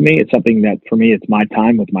important to me. It's something that for me, it's my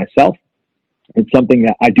time with myself. It's something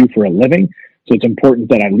that I do for a living. So it's important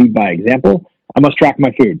that I lead by example. I must track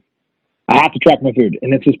my food. I have to track my food.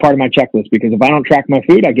 And this is part of my checklist, because if I don't track my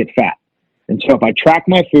food, I get fat. And so if I track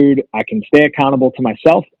my food, I can stay accountable to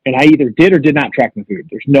myself. And I either did or did not track my food.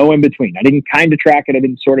 There's no in between. I didn't kind of track it. I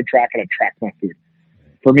didn't sort of track it. I tracked my food.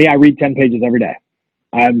 For me, I read 10 pages every day.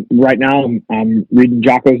 Right now, I'm reading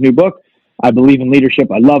Jocko's new book. I believe in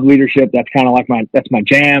leadership. I love leadership. That's kind of like that's my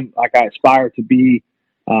jam. Like, I aspire to be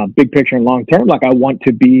big picture and long term. Like, I want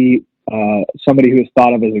to be somebody who is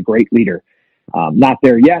thought of as a great leader. Not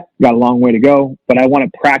there yet. Got a long way to go, but I want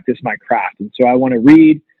to practice my craft. And so I want to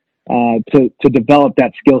read to develop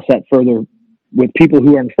that skill set further with people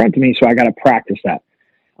who are in front of me. So I got to practice that.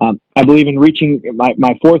 I believe in reaching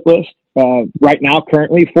my 4th list. Right now,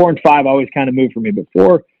 currently 4 and 5 always kind of move for me, but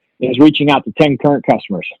 4 is reaching out to 10 current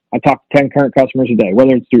customers. I talk to 10 current customers a day,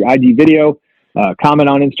 whether it's through IG video, comment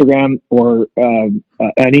on Instagram, or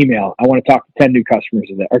an email. I want to talk to 10 new customers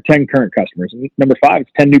a day, or 10 current customers. And number 5 is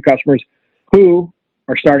 10 new customers who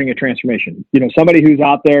are starting a transformation. Somebody who's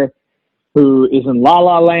out there who is in la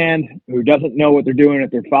la land, who doesn't know what they're doing,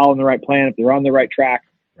 if they're following the right plan, if they're on the right track,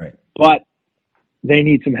 right, but they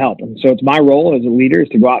need some help. And so it's my role as a leader is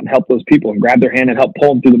to go out and help those people and grab their hand and help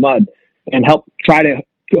pull them through the mud and help try to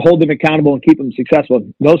hold them accountable and keep them successful.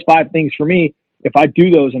 Those 5 things for me, if I do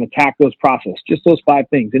those and attack those process, just those 5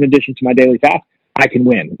 things, in addition to my daily task, I can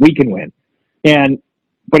win. We can win.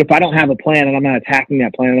 But if I don't have a plan and I'm not attacking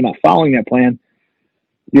that plan and I'm not following that plan,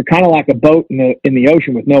 you're kind of like a boat in the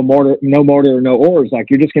ocean with no motor or no oars. Like,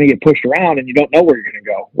 you're just going to get pushed around and you don't know where you're going to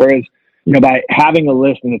go. Whereas, by having a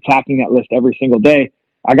list and attacking that list every single day,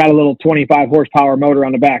 I got a little 25 horsepower motor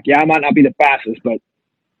on the back. Yeah, I might not be the fastest, but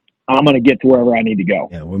I'm going to get to wherever I need to go.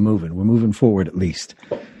 Yeah, we're moving forward at least.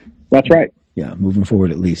 That's right. Yeah, moving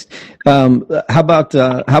forward at least. How about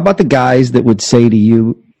the guys that would say to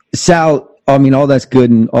you, Sal, I mean, all that's good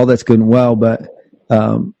and well, but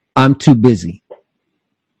I'm too busy.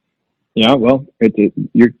 Yeah, well,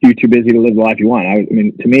 you're too busy to live the life you want. I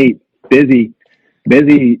mean, to me, busy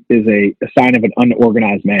is a sign of an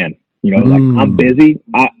unorganized man. Like, I'm busy,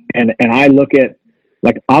 and I look at,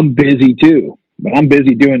 like, I'm busy too, but I'm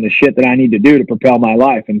busy doing the shit that I need to do to propel my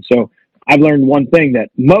life. And so I've learned one thing, that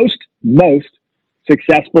most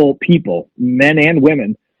successful people, men and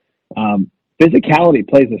women, physicality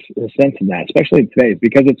plays a sense in that, especially in today's,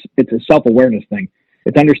 because it's a self-awareness thing.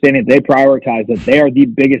 It's understanding that they prioritize that they are the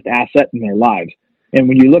biggest asset in their lives. And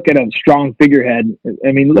when you look at a strong figurehead,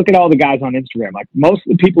 I mean, look at all the guys on Instagram. Like, most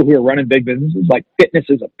of the people who are running big businesses, like, fitness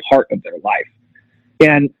is a part of their life.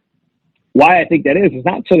 And why I think that is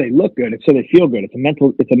not so they look good; it's so they feel good. It's a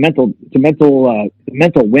mental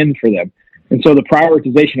win for them. And so the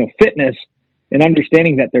prioritization of fitness and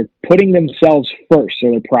understanding that they're putting themselves first, so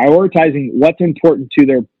they're prioritizing what's important to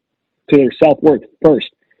their self-worth first.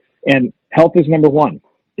 And health is number 1.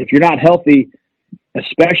 If you're not healthy,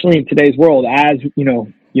 especially in today's world, as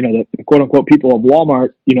the quote unquote people of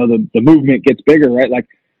Walmart, the movement gets bigger, right? Like,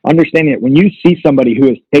 understanding that when you see somebody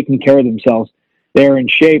who is taking care of themselves, they're in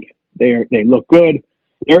shape, they look good,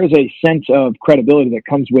 there is a sense of credibility that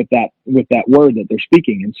comes with that word that they're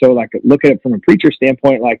speaking. And so, like, look at it from a preacher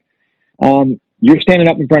standpoint, like, you're standing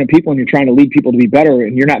up in front of people and you're trying to lead people to be better,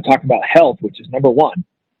 and you're not talking about health, which is number 1.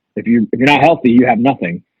 If you're not healthy, you have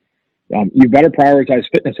nothing. You better prioritize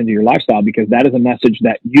fitness into your lifestyle, because that is a message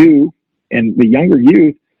that you and the younger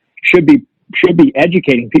youth should be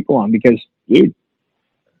educating people on. Because, dude,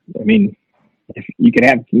 I mean, if you could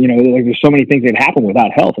have, like, there's so many things that happen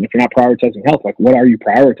without health, and if you're not prioritizing health, like, what are you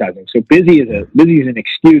prioritizing? So busy is an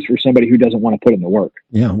excuse for somebody who doesn't want to put in the work.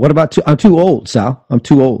 Yeah. What about I'm too old, Sal? I'm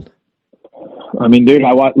too old. I mean, dude,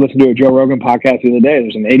 I listened to a Joe Rogan podcast the other day.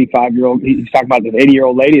 There's an 85-year-old. He's talking about this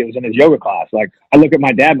 80-year-old lady that was in his yoga class. Like, I look at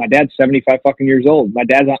my dad. My dad's 75 fucking years old.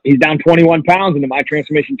 He's down 21 pounds into my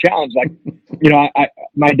transformation challenge. Like,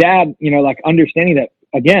 my dad, like, understanding that,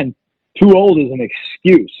 again, too old is an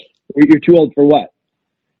excuse. You're too old for what?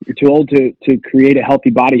 You're too old to create a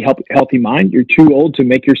healthy body, healthy mind. You're too old to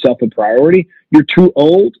make yourself a priority. You're too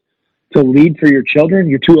old to lead for your children.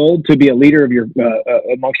 You're too old to be a leader of your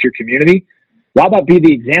amongst your community. Why about be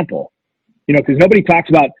the example? because nobody talks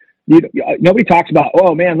about,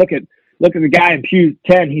 oh man, look at the guy in pew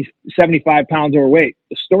 10. He's 75 pounds overweight.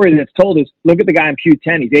 The story that's told is, look at the guy in pew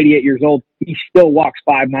 10. He's 88 years old. He still walks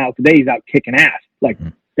 5 miles a day. He's out kicking ass. Like,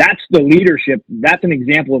 that's the leadership. That's an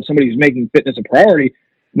example of somebody who's making fitness a priority,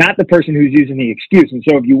 not the person who's using the excuse. And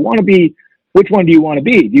so if you want to be, which one do you want to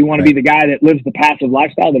be? Do you want to be the guy that lives the passive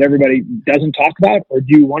lifestyle that everybody doesn't talk about? Or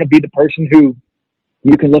do you want to be the person who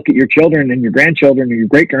you can look at your children and your grandchildren or your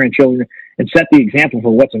great-grandchildren and set the example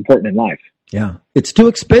for what's important in life? Yeah. It's too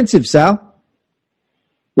expensive, Sal.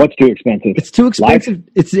 What's too expensive? It's too expensive.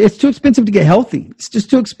 Life? It's too expensive to get healthy. It's just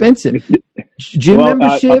too expensive. Gym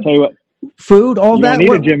membership, I'll tell you what, food, all you that.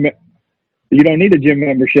 You don't need a gym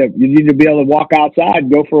membership. You need to be able to walk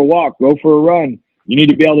outside, go for a walk, go for a run. You need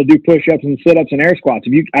to be able to do push-ups and sit-ups and air squats.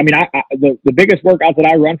 The biggest workouts that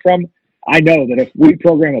I run from, I know that if we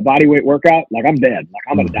program a body weight workout, like, I'm dead, like,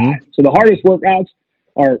 I'm going to die. So the hardest workouts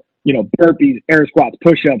are, burpees, air squats,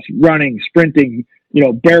 push-ups, running, sprinting,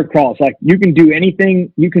 bear crawls. Like, you can do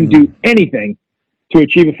anything. You can do anything to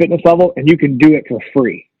achieve a fitness level, and you can do it for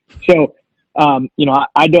free. So, I'm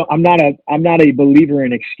not a believer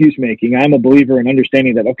in excuse making. I'm a believer in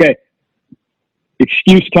understanding that, okay,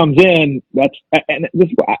 excuse comes in. I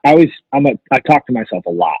talk to myself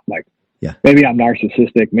a lot. Like, maybe I'm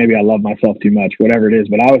narcissistic. Maybe I love myself too much, whatever it is.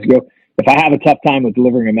 But I always go, if I have a tough time with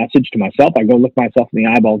delivering a message to myself, I go look myself in the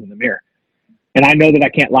eyeballs in the mirror. And I know that I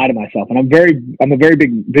can't lie to myself. And I'm a very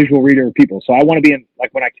big visual reader of people. So I want to be in,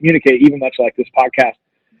 like, when I communicate, even much like this podcast,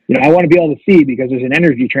 I want to be able to see, because there's an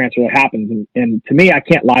energy transfer that happens. And to me, I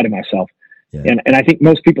can't lie to myself. Yeah. And I think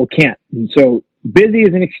most people can't. And so busy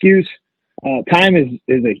is an excuse. Time is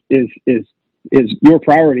your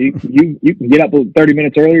priority. You can get up 30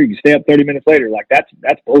 minutes earlier. You can stay up 30 minutes later. Like, that's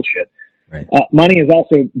bullshit. Right. Money is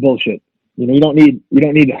also bullshit. You don't need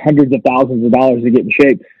hundreds of thousands of dollars to get in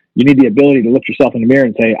shape. You need the ability to look yourself in the mirror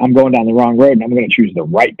and say, I'm going down the wrong road and I'm going to choose the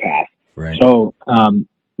right path. Right. So,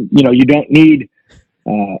 you don't need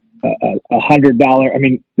 $100. I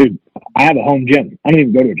mean, dude, I have a home gym. I don't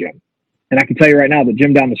even go to a gym. And I can tell you right now, the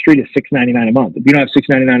gym down the street is $6.99 a month. If you don't have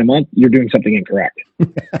 $6.99 a month, you're doing something incorrect.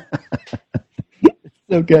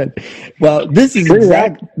 So good. Well, this is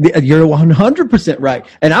exactly, you're 100% right.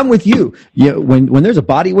 And I'm with you. When there's a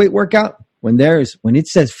body weight workout, when it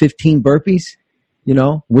says 15 burpees,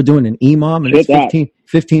 we're doing an EMOM and it's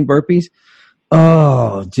 15 burpees.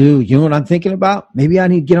 Oh, dude, you know what I'm thinking about? Maybe I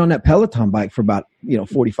need to get on that Peloton bike for about,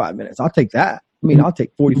 45 minutes. I'll take that. I mean, I'll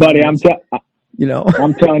take 45 minutes.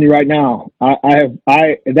 I'm telling you right now,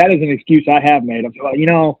 that is an excuse I have made. I'm like,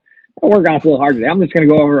 I work out a little hard today. I'm just going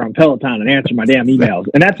to go over on Peloton and answer my damn emails.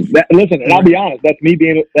 And listen, and I'll be honest, that's me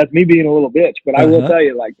being a little bitch. But I will tell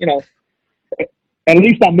you, like, at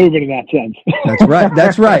least I'm moving in that sense.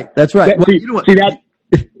 That's right. Well, see, you know what?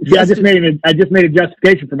 I just made a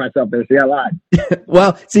justification for myself there. See, I lied.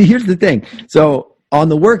 Well, see, here's the thing. So on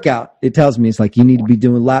the workout, it tells me it's like you need to be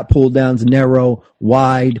doing lat pull downs, narrow,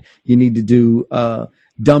 wide. You need to do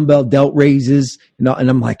dumbbell delt raises. And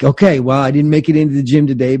I'm like, okay, well, I didn't make it into the gym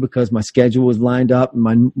today because my schedule was lined up and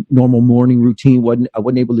my normal morning routine I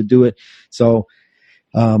wasn't able to do it. So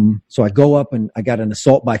I go up and I got an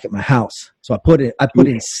assault bike at my house. So I put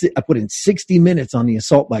in 60 minutes on the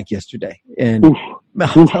assault bike yesterday. And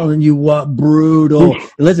I'm telling you what, brutal.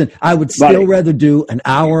 Listen, I would still rather do an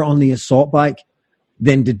hour on the assault bike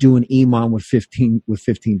than to do an EMOM with 15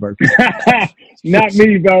 burpees. Not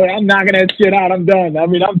me, bro. I'm knocking that shit out. I'm done. I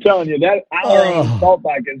mean, I'm telling you, that hour on the assault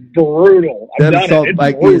bike is brutal. That assault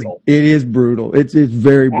bike is brutal. It's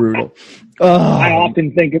very brutal. I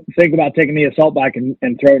often think about taking the assault bike and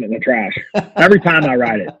throwing it in the trash every time I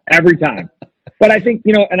ride it. Every time. But I think,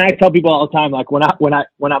 and I tell people all the time, like when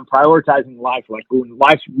I'm prioritizing life, like when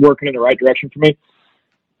life's working in the right direction for me,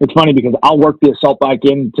 it's funny because I'll work the assault bike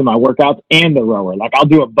into my workouts and the rower. Like I'll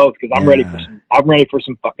do it both because I'm ready for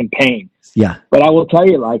some fucking pain. Yeah. But I will tell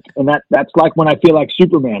you, like, and that's like when I feel like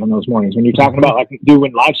Superman in those mornings when you're talking about like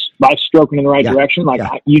doing life's stroking in the right direction. Like,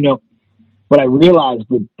 but I realize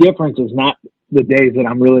the difference is not the days that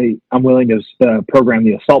I'm willing to program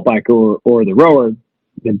the assault bike or the rower.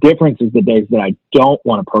 The difference is the days that I don't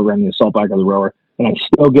want to program the assault bike or the rower, and I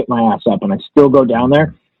still get my ass up and I still go down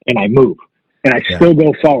there and I move and I still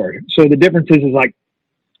go forward. So the difference is like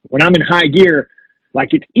when I'm in high gear,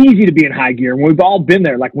 like it's easy to be in high gear, and we've all been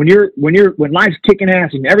there. Like when life's kicking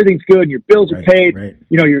ass and everything's good and your bills are paid,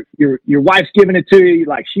 your wife's giving it to you,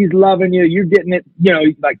 like she's loving you, you're getting it,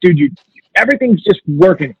 like dude, everything's just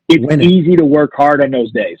working. It's easy to work hard on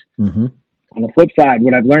those days. Mm-hmm. On the flip side,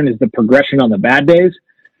 what I've learned is the progression on the bad days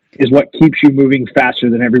is what keeps you moving faster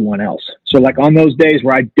than everyone else. So like on those days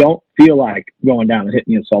where I don't feel like going down and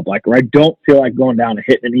hitting the assault bike, or I don't feel like going down and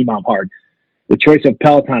hitting an EMOM hard, the choice of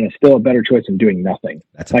Peloton is still a better choice than doing nothing.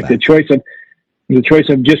 That's like the choice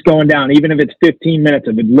of just going down, even if it's 15 minutes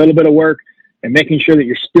of a little bit of work and making sure that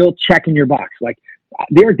you're still checking your box. Like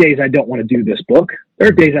there are days I don't want to do this book. There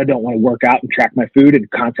are days I don't want to work out and track my food and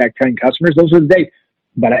contact 10 customers. Those are the days.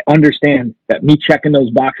 But I understand that me checking those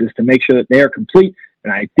boxes to make sure that they are complete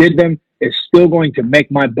and I did them is still going to make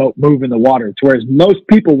my boat move in the water. To whereas most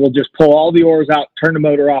people will just pull all the oars out, turn the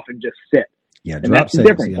motor off, and just sit. Yeah, and that's the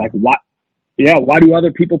difference. Yeah. Like why do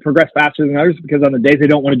other people progress faster than others? Because on the days they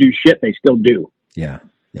don't want to do shit, they still do. Yeah.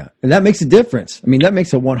 Yeah. And that makes a difference. I mean, that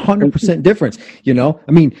makes a 100% difference. You know,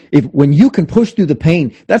 I mean, when you can push through the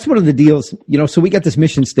pain, that's one of the deals, you know, so we got this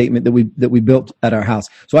mission statement that we built at our house.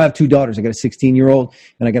 So I have two daughters. I got a 16-year-old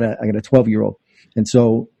and I got a 12-year-old. And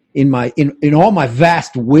so in all my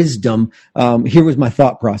vast wisdom, here was my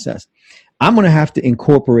thought process. I'm going to have to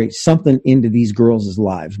incorporate something into these girls'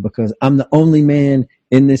 lives because I'm the only man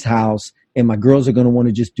in this house. And my girls are going to want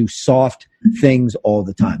to just do soft things all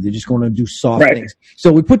the time. They're just going to do soft things. So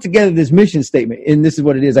we put together this mission statement, and this is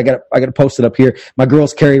what it is. I got to post it up here. My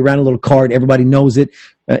girls carry around a little card. Everybody knows it.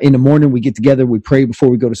 In the morning, we get together. We pray before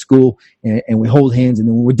we go to school, and we hold hands. And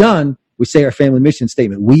then when we're done, we say our family mission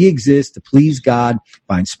statement. We exist to please God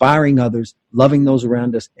by inspiring others, loving those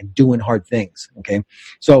around us, and doing hard things. Okay.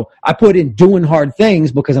 So I put in doing hard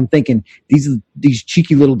things because I'm thinking these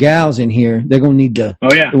cheeky little gals in here, they're going to need to,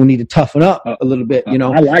 they'll need to toughen up a little bit. You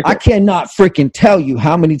know, I cannot freaking tell you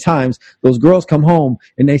how many times those girls come home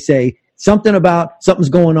and they say something about something's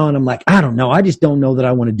going on. I'm like, I don't know. I just don't know that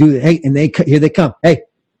I want to do that. Hey, and here they come. Hey,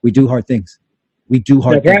 we do hard things. We do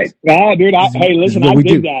hard things. Right. Oh, dude. Hey, listen, I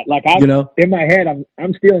did that. Like, in my head,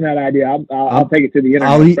 I'm stealing that idea. I'll take it to the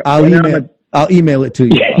internet. I'll email it to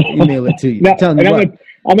you. I'll email it to you. No,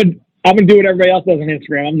 I'm gonna do what everybody else does on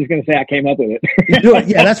Instagram. I'm just gonna say I came up with it. Do it.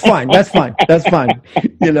 Yeah, that's fine. That's fine.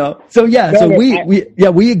 You know. So yeah. So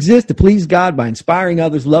we exist to please God by inspiring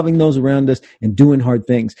others, loving those around us, and doing hard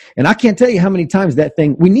things. And I can't tell you how many times that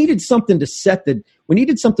thing. We needed something to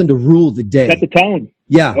rule the day. Set the tone.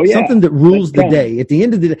 Yeah, something that rules the day. At the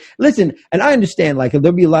end of the day, listen, and I understand, like,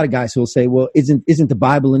 there'll be a lot of guys who will say, well, isn't the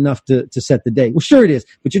Bible enough to set the day? Well, sure it is.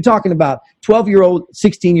 But you're talking about 12-year-old,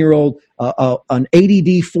 16-year-old, an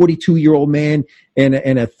ADD 42-year-old man and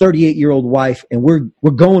a 38-year-old wife, and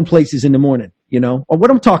we're going places in the morning, you know? Or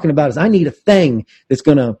what I'm talking about is I need a thing that's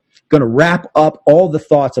gonna wrap up all the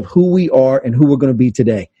thoughts of who we are and who we're going to be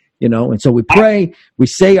today, you know? And so we pray, we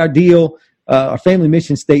say our deal, our family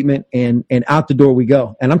mission statement, and out the door we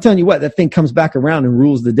go. And I'm telling you what, that thing comes back around and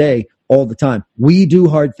rules the day all the time. We do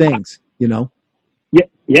hard things, you know?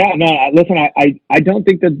 Yeah. No, listen, I don't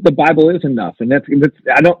think that the Bible is enough. And that's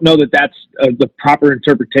I don't know that that's the proper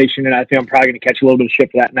interpretation. And I think I'm probably going to catch a little bit of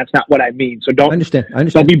shit for that. And that's not what I mean. So don't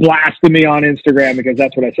be blasting me on Instagram because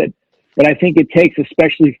that's what I said. But I think it takes,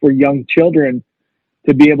 especially for young children,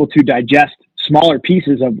 to be able to digest smaller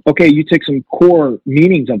pieces of, okay, you take some core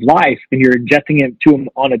meanings of life and you're injecting it to them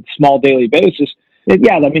on a small daily basis.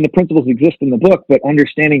 Yeah, I mean, the principles exist in the book, but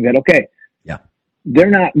understanding that, okay,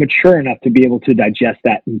 they're not mature enough to be able to digest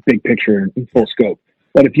that in big picture in full scope.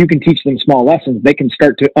 But if you can teach them small lessons, they can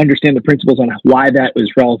start to understand the principles on why that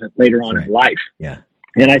was relevant later on in life. Yeah.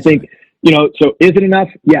 And I think, you know, so is it enough?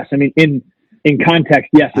 Yes. I mean, in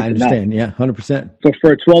context, yes, it's I understand. enough. Yeah, 100%. So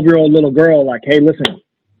for a 12-year-old little girl, like, hey, listen,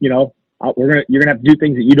 you know, you're gonna have to do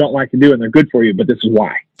things that you don't like to do, and they're good for you, but this is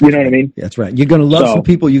why. You know what I mean? That's right. You're gonna love some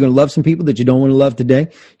people. You're gonna love some people that you don't want to love today.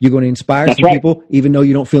 You're gonna inspire some people, even though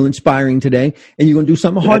you don't feel inspiring today, and you're gonna do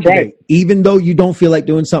something hard today, even though you don't feel like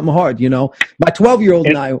doing something hard. You know, my 12-year-old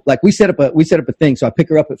and I, like, we set up a thing. So I pick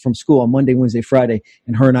her up from school on Monday, Wednesday, Friday,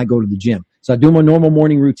 and her and I go to the gym. So I do my normal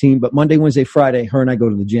morning routine, but Monday, Wednesday, Friday, her and I go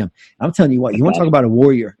to the gym. I'm telling you what, you want to talk about a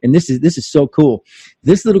warrior, and this is so cool.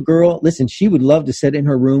 This little girl, listen, she would love to sit in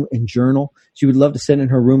her room and journal. She would love to sit in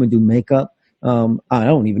her room and do makeup. I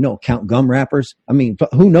don't even know, count gum wrappers. I mean,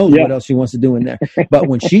 who knows what else she wants to do in there. But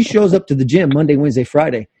when she shows up to the gym Monday, Wednesday,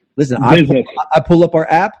 Friday, listen, I pull up our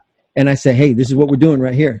app. And I say, hey, this is what we're doing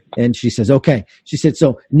right here. And she says, okay. She said,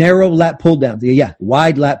 so narrow lat pull down. Yeah,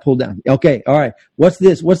 wide lat pull down. Okay, all right. What's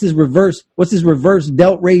this reverse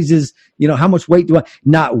delt raises? You know, how much weight do I?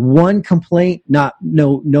 Not one complaint,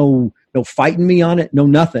 no fighting me on it, no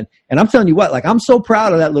nothing. And I'm telling you what, like, I'm so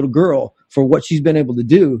proud of that little girl for what she's been able to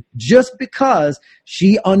do just because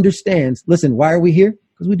she understands. Listen, why are we here?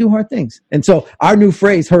 Because we do hard things. And so our new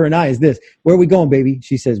phrase, her and I, is this: where are we going, baby?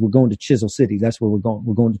 She says, we're going to Chisel City. That's where we're going.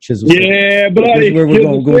 We're going to Chisel City. Yeah, buddy. That's where we're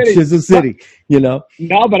going. We're going to Chisel City, you know?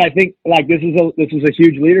 No, but I think like this is a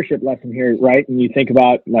huge leadership lesson here, right? And you think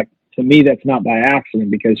about, like, to me, that's not by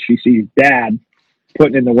accident, because she sees dad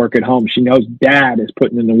putting in the work at home. She knows dad is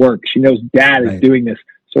putting in the work. She knows dad is doing this.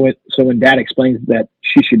 So when dad explains that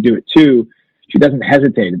she should do it too, she doesn't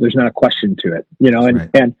hesitate. There's not a question to it, you know,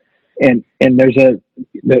 and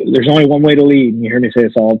there's only one way to lead. And you hear me say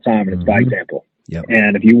this all the time, and it's by example. Yep.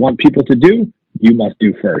 And if you want people to do, you must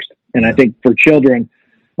do first. And I think for children,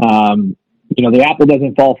 you know, the apple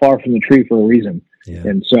doesn't fall far from the tree for a reason. Yeah.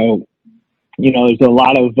 And so, you know, there's a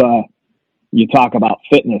lot of, you talk about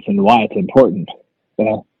fitness and why it's important.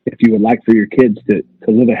 Well, if you would like for your kids to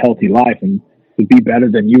live a healthy life and to be better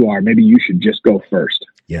than you are, maybe you should just go first.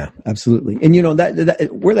 Yeah, absolutely. And you know that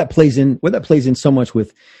where that plays in so much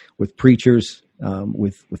with preachers,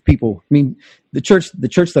 with people. I mean, the church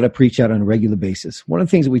that I preach at on a regular basis, one of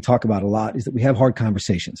the things that we talk about a lot is that we have hard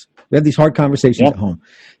conversations. We have these hard conversations at home.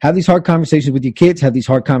 Have these hard conversations with your kids. Have these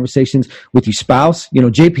hard conversations with your spouse. You know,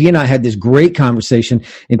 JP and I had this great conversation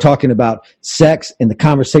in talking about sex and the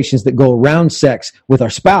conversations that go around sex with our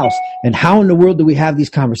spouse, and how in the world do we have these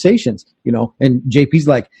conversations? You know, and JP's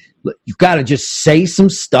like, you've got to just say some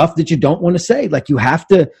stuff that you don't want to say. Like you have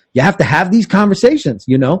to have these conversations,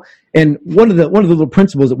 you know? And one of the little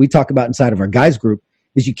principles that we talk about inside of our guys group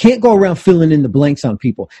is you can't go around filling in the blanks on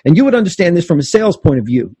people. And you would understand this from a sales point of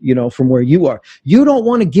view, you know, from where you are. You don't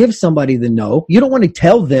want to give somebody the no. You don't want to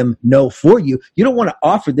tell them no for you. You don't want to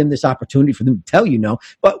offer them this opportunity for them to tell you no.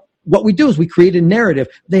 But what we do is we create a narrative.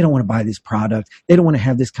 They don't want to buy this product. They don't want to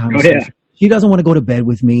have this conversation. Oh, yeah. She doesn't want to go to bed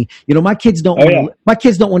with me. You know, my kids don't want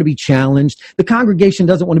to be challenged. The congregation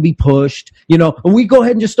doesn't want to be pushed, you know, and we go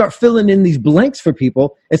ahead and just start filling in these blanks for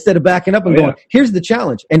people instead of backing up and going, here's the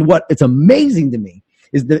challenge. And what it's amazing to me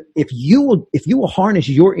is that if you will harness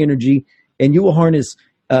your energy, and you will harness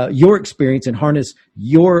your experience and harness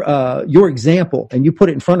your example, and you put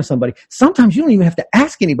it in front of somebody, sometimes you don't even have to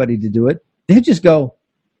ask anybody to do it. They just go,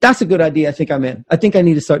 that's a good idea. I think I'm in. I think I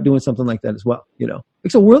need to start doing something like that as well. You know,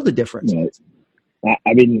 makes a world of difference. Yeah.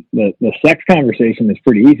 I mean, the sex conversation is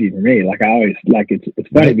pretty easy for me. Like I always like it's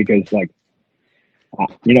funny because like,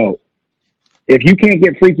 you know, if you can't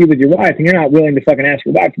get freaky with your wife and you're not willing to fucking ask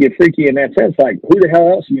your wife to get freaky in that sense, like who the hell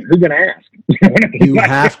else? Who's going to ask? You know what I mean? You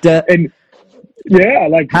have to. And yeah,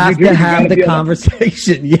 like have to have the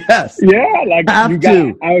conversation. Yes. Yeah, like have you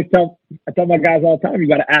to. I tell my guys all the time, you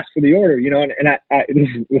got to ask for the order, you know. And I this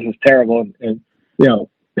is terrible, and you know,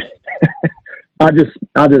 I'll just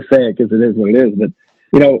say it because it is what it is. But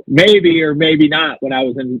you know, maybe or maybe not. When I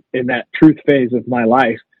was in that truth phase of my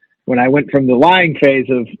life, when I went from the lying phase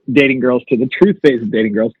of dating girls to the truth phase of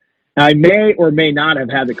dating girls, I may or may not have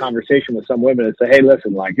had the conversation with some women and say, hey,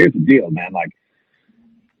 listen, like here's the deal, man, like.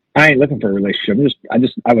 I ain't looking for a relationship.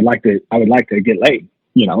 I would like to get laid.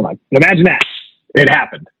 You know, like imagine that it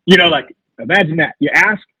happened. You know, like imagine that you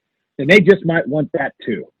ask, and they just might want that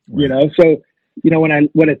too. Right. You know, so you know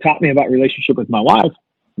what it taught me about relationship with my wife.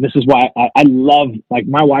 And this is why I love like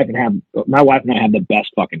my wife and I have the best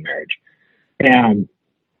fucking marriage, and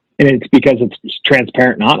it's because it's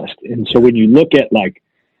transparent and honest. And so when you look at like,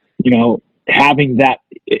 you know, having that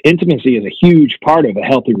intimacy is a huge part of a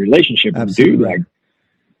healthy relationship. Absolutely. Dude, like.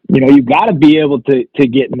 You know, you got to be able to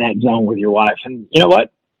get in that zone with your wife. And you know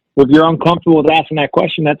what? If you're uncomfortable with asking that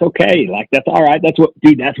question, that's okay. Like, that's all right. That's what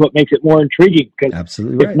makes it more intriguing. Because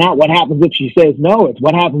absolutely right. It's not what happens if she says no. It's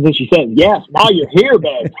what happens if she says yes. Now you're here,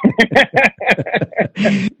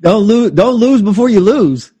 babe. Don't lose before you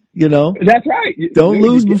lose. You know, that's right. Don't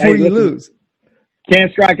lose before you lose.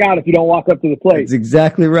 Can't strike out if you don't walk up to the plate. That's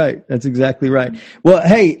exactly right. Well,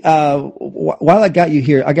 hey, while I got you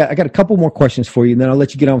here, I got a couple more questions for you, and then I'll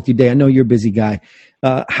let you get on with your day. I know you're a busy guy.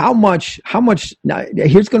 How much? Now,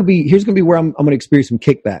 here's going to be where I'm going to experience some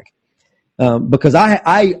kickback, because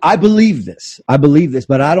I believe this.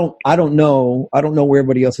 But I don't know where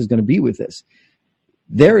everybody else is going to be with this.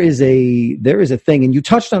 There is a thing, and you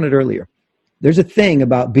touched on it earlier. There's a thing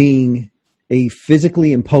about being a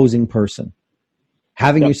physically imposing person.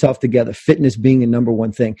 Having yourself together, fitness being a number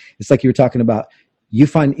one thing. It's like you were talking about, you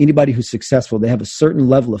find anybody who's successful, they have a certain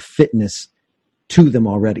level of fitness to them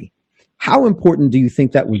already. How important do you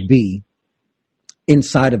think that would be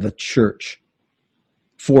inside of a church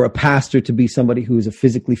for a pastor to be somebody who is a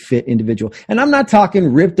physically fit individual? And I'm not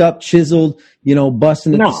talking ripped up, chiseled, you know,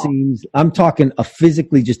 busting at the seams. I'm talking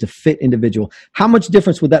just a fit individual. How much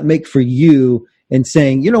difference would that make for you? And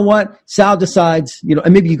saying, you know what, Sal decides, you know,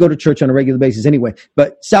 and maybe you go to church on a regular basis anyway,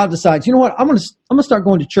 but Sal decides, you know what, I'm going to start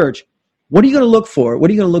going to church What are you going to look for? What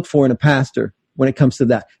are you going to look for in a pastor when it comes to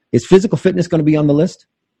that? Is physical fitness going to be on the list?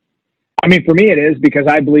 I mean, for me, it is, because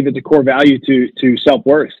I believe it's a core value to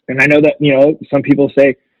self-worth. And I know that, some people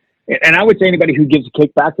say, and I would say anybody who gives a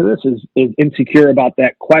kickback to this is insecure about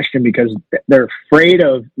that question, because they're afraid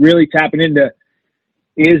of really tapping into,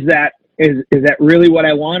 is that really what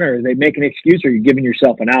I want, or are they making an excuse, or are you giving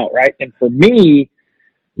yourself an out, right? And for me,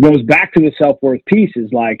 goes back to the self-worth piece,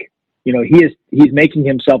 is like, he's making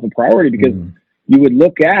himself a priority, because you would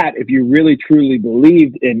look at, if you really truly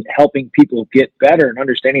believed in helping people get better and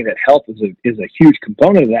understanding that health is a huge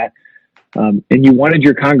component of that, and you wanted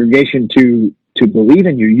your congregation to believe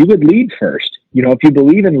in you, you would lead first. If you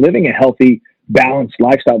believe in living a healthy, balanced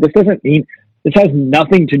lifestyle, this has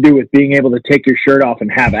nothing to do with being able to take your shirt off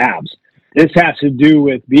and have abs. This has to do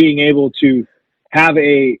with being able to have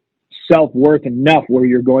a self-worth enough where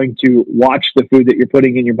you're going to watch the food that you're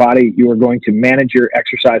putting in your body. You are going to manage your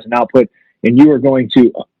exercise and output, and you are going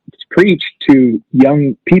to preach to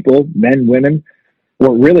young people, men, women,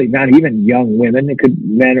 or really not even young women. It could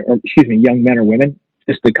young men or women,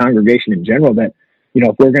 just the congregation in general, that,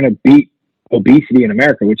 if we're going to beat obesity in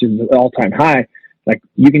America, which is an all-time high, like,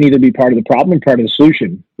 you can either be part of the problem or part of the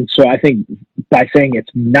solution. And so I think by saying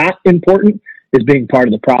it's not important is being part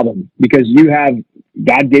of the problem, because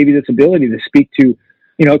God gave you this ability to speak to,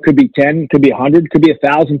 it could be 10, it could be 100, it could be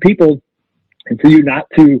 1,000 people. And for you not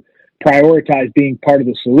to prioritize being part of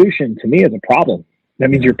the solution, to me, is a problem. That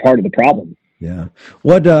means you're part of the problem. Yeah.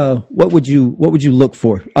 What would you look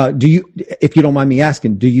for? Do you, if you don't mind me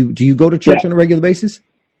asking, do you go to church on a regular basis?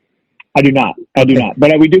 I do not. I do not.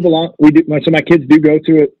 But we do belong. So my kids do go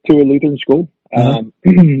to a Lutheran school. I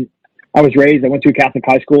went to a Catholic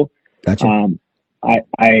high school. Gotcha.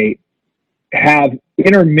 I have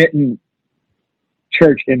intermittent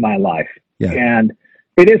church in my life, and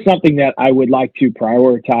it is something that I would like to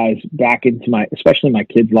prioritize back into especially my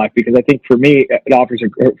kids' life, because I think for me, it offers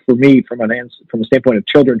from a standpoint of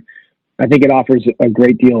children, I think it offers a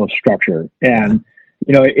great deal of structure. And,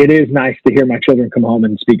 it is nice to hear my children come home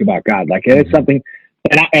and speak about God. Like, it is something,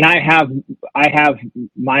 and I have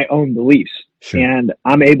my own beliefs, and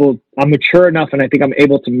I'm mature enough, and I think I'm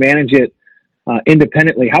able to manage it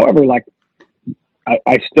independently. However, like,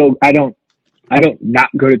 I don't not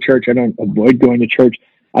go to church. I don't avoid going to church.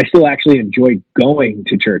 I still actually enjoy going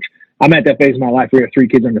to church. I'm at that phase of my life where we have 3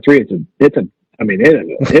 kids under 3. It's a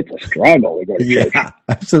struggle to go to church. Yeah,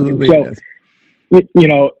 absolutely. So,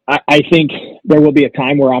 I think there will be a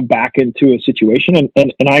time where I'm back into a situation,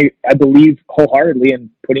 and I believe wholeheartedly in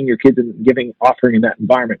putting your kids in offering in that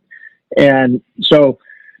environment. And so,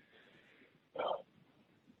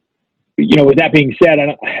 with that being said,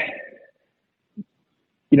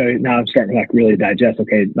 now I'm starting to like really digest.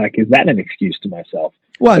 Okay, like, is that an excuse to myself?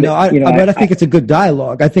 Well, no, I think it's a good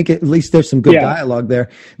dialogue. I think at least there's some good dialogue there.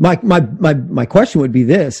 My question would be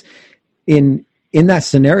this: in that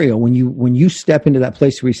scenario, when you step into that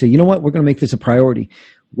place where you say, you know what, we're going to make this a priority,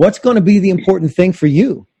 what's going to be the important thing for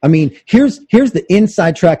you? I mean, here's the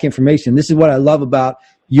inside track information. This is what I love about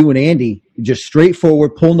you and Andy. Just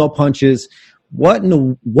straightforward, pull no punches. What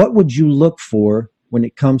would you look for when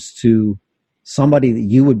it comes to somebody that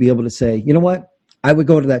you would be able to say, you know what, I would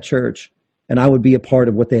go to that church and I would be a part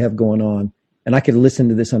of what they have going on, and I could listen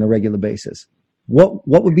to this on a regular basis? What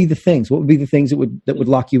would be the things? What would be the things that would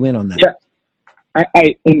lock you in on that? Yeah.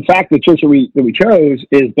 I in fact, the church that we chose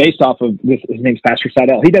is based off of this. His name's Pastor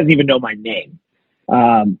Seidel. He doesn't even know my name.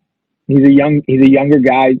 He's a younger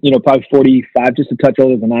guy, probably 45, just a touch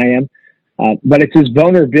older than I am. But it's his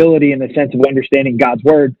vulnerability in the sense of understanding God's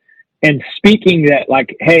word and speaking that,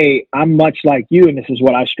 like, hey, I'm much like you, and this is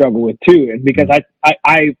what I struggle with too. And because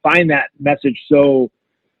I find that message so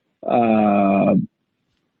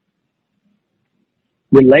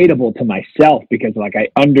relatable to myself, because like I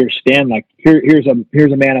understand, like, here's a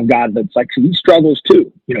man of God that's like, he struggles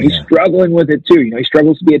too. He's struggling with it too. He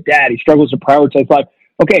struggles to be a dad. He struggles to prioritize life.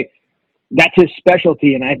 Okay, that's his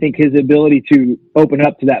specialty, and I think his ability to open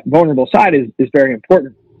up to that vulnerable side is very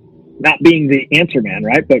important. Not being the answer man,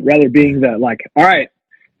 right? But rather being the, like, all right,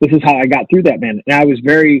 this is how I got through that, man. And I was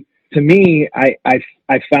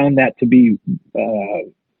I found that to be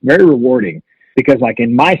very rewarding, because like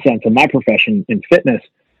in my sense, in my profession in fitness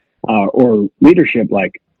or leadership,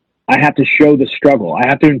 like, I have to show the struggle. I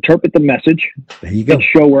have to interpret the message and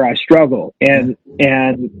show where I struggle. And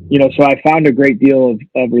so I found a great deal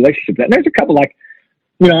of relationship. And there's a couple, like,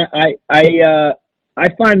 I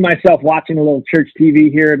find myself watching a little church TV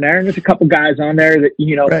here and there, and there's a couple guys on there that,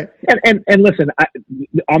 right. and listen,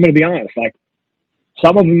 I'm going to be honest, like,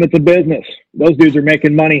 some of them, it's a business. Those dudes are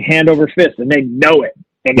making money hand over fist, and they know it.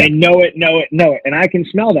 and they know it. And I can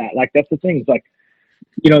smell that. Like, that's the thing. It's like,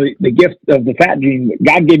 the gift of the fat gene,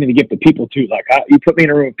 God gave me the gift of people too. Like, you put me in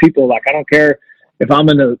a room of people, like, I don't care if I'm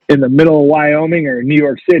in the middle of Wyoming or New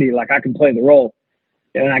York City, like, I can play the role.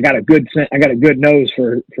 And I got a good nose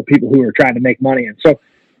for people who are trying to make money. And so,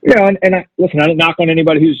 and I don't knock on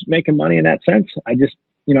anybody who's making money in that sense. I just,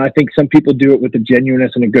 I think some people do it with a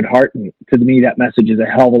genuineness and a good heart. And to me, that message is a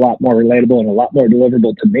hell of a lot more relatable and a lot more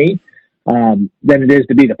deliverable to me than it is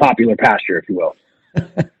to be the popular pastor, if you will.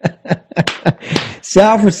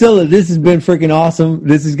 Sal Frisella, this has been freaking awesome.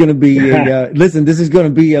 This is going to be this is going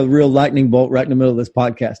to be a real lightning bolt right in the middle of this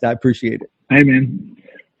podcast. I appreciate it. Hey, man.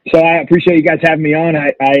 So I appreciate you guys having me on.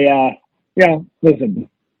 Listen,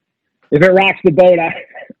 if it rocks the boat,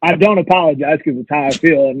 I don't apologize because it's how I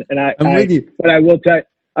feel. And I'm with you. But I will tell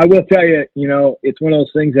you, it's one of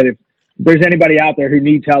those things that if there's anybody out there who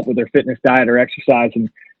needs help with their fitness, diet, or exercise,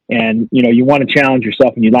 and you want to challenge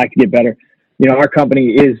yourself and you'd like to get better, our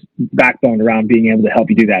company is backboned around being able to help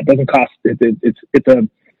you do that. It doesn't cost.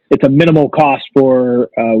 It's a minimal cost for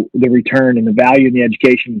the return and the value in the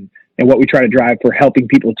education and what we try to drive for helping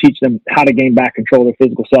people, teach them how to gain back control of their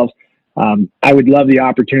physical selves. I would love the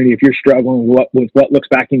opportunity, if you're struggling with what looks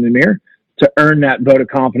back in the mirror, to earn that vote of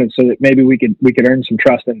confidence so that maybe we could earn some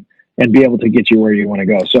trust and be able to get you where you want to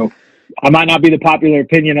go. So I might not be the popular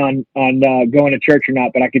opinion on going to church or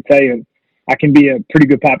not, but I can tell you, I can be a pretty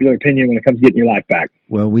good popular opinion when it comes to getting your life back.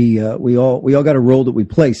 Well, we all got a role that we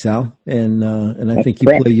play, Sal, and I think you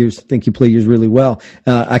play yours. Think you play yours really well.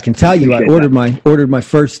 I can tell you, I ordered my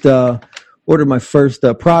first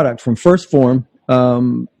product from First Form. My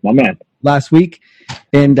man. Last week,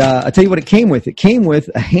 and I tell you what it came with. It came with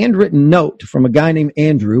a handwritten note from a guy named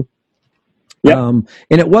Andrew. Yep. And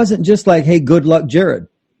it wasn't just like, "Hey, good luck, Jared."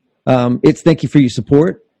 It's thank you for your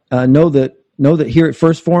support. Know that here at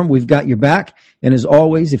First Form, we've got your back. And as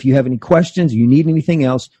always, if you have any questions, you need anything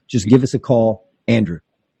else, just give us a call, Andrew.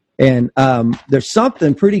 And there's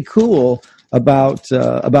something pretty cool about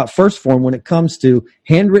First Form when it comes to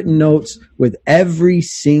handwritten notes with every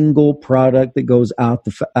single product that goes out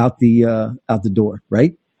the door,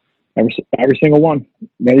 right? Every single one.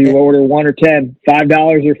 Whether you order 1 or 10,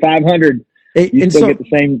 $5 or $500, you still get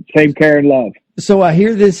the same care and love. So I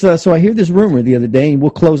hear this. So I hear this rumor the other day, and we'll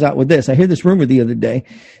close out with this. I hear this rumor the other day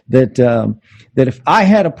that if I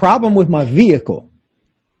had a problem with my vehicle,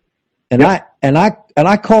 and I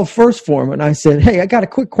called First Form and I said, "Hey, I got a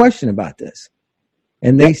quick question about this,"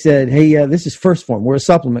 and they said, "Hey, this is First Form. We're a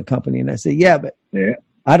supplement company." And I said, "Yeah, but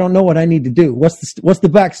I don't know what I need to do. What's the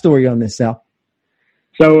backstory on this, Sal?"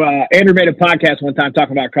 So Andrew made a podcast one time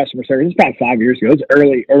talking about customer service. It's about 5 years ago. It was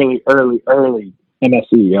early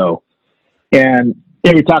MSCEO. And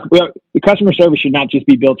we talk about the customer service should not just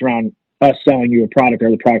be built around us selling you a product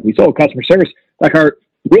or the product we sold. Customer service, we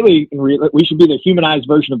should be the humanized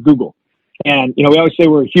version of Google. And, we always say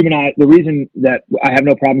we're humanized. The reason that I have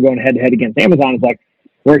no problem going head to head against Amazon is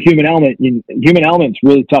we're a human element. Human element's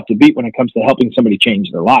really tough to beat when it comes to helping somebody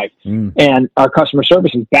change their life. And our customer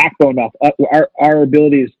service is backboned off our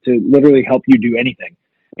ability is to literally help you do anything.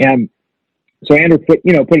 And so Andrew put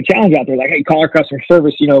a challenge out there, like, "Hey, call our customer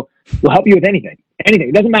service, we'll help you with anything.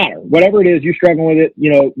 It doesn't matter. Whatever it is, you're struggling with it,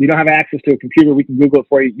 you don't have access to a computer, we can Google it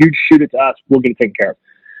for you. You shoot it to us, we'll get it taken care of."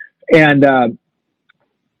 And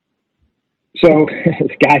so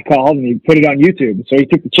this guy called and he put it on YouTube. So he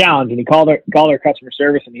took the challenge and he called our customer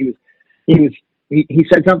service, and he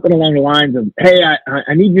said something along the lines of, "Hey,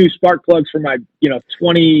 I need new spark plugs for my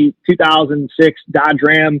 2006 Dodge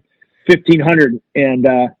Ram 1500, and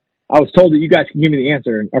I was told that you guys can give me the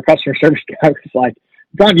answer." And our customer service guy was like,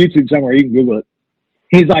 "It's on YouTube somewhere. You can Google it."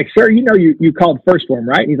 He's like, "Sir, you called First Form,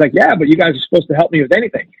 right?" And he's like, "Yeah, but you guys are supposed to help me with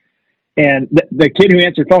anything." And the kid who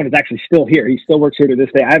answered phone is actually still here. He still works here to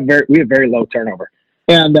this day. We have very low turnover.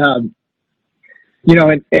 And,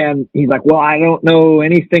 and he's like, "Well, I don't know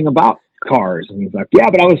anything about cars." And he's like, "Yeah,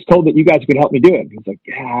 but I was told that you guys could help me do it." And he's like,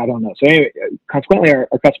 "Yeah, I don't know." So anyway, consequently, our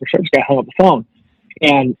customer service guy hung up the phone.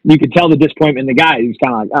 And you could tell the disappointment in the guy. He was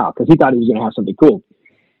kind of like, "Oh," because he thought he was going to have something cool.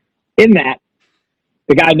 In that,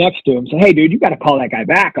 the guy next to him said, "Hey, dude, you got to call that guy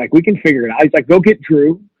back. Like, we can figure it out." He's like, "Go get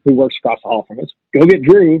Drew, who works across the hall from us. Go get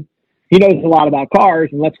Drew. He knows a lot about cars,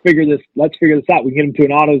 and let's figure this out. We can get him to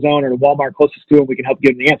an AutoZone or a Walmart closest to him. We can help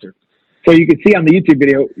give him the answer." So you can see on the YouTube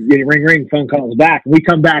video, ring, ring, phone calls back. And we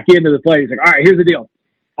come back into the play. He's like, "All right, here's the deal.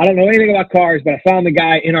 I don't know anything about cars, but I found the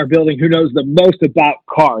guy in our building who knows the most about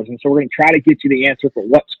cars. And so we're going to try to get you the answer for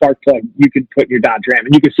what spark plug you can put in your Dodge Ram."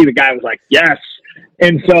 And you can see the guy was like, "Yes."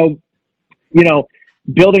 And so,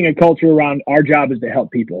 building a culture around our job is to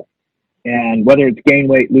help people. And whether it's gain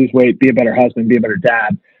weight, lose weight, be a better husband, be a better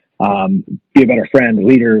dad, be a better friend,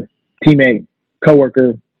 leader, teammate,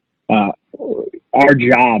 coworker. Our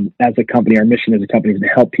job as a company, our mission as a company is to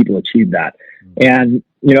help people achieve that. And,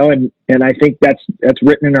 and I think that's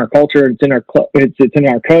written in our culture. It's in our, it's in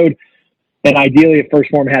our code. And ideally, if First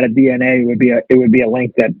Form had a DNA, it would be a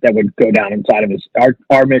link that would go down inside of us.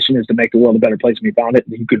 Our mission is to make the world a better place, and we found it.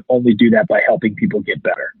 And you can only do that by helping people get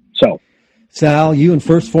better. So, Sal, you and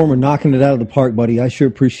First Form are knocking it out of the park, buddy. I sure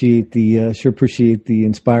appreciate the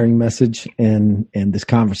inspiring message and this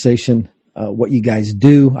conversation. What you guys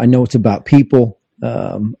do, I know it's about people,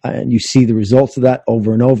 and you see the results of that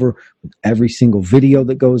over and over with every single video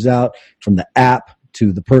that goes out, from the app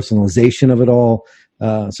to the personalization of it all.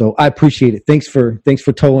 So I appreciate it. Thanks for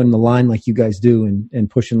towing the line like you guys do and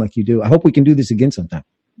pushing like you do. I hope we can do this again sometime.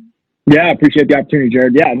 Yeah, I appreciate the opportunity,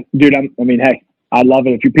 Jared. Yeah, dude. Hey, I love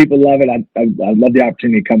it. If your people love it, I love the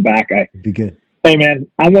opportunity to come back. Be good. Hey, man,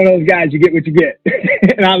 I'm one of those guys. You get what you get,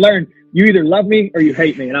 and I learned you either love me or you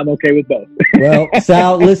hate me, and I'm okay with both. Well,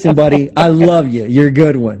 Sal, listen, buddy, I love you. You're a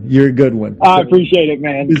good one. I appreciate it,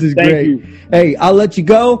 man. This is Thank great. You. Hey, I'll let you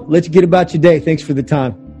go. Let you get about your day. Thanks for the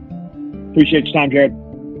time. Appreciate your time, Jared.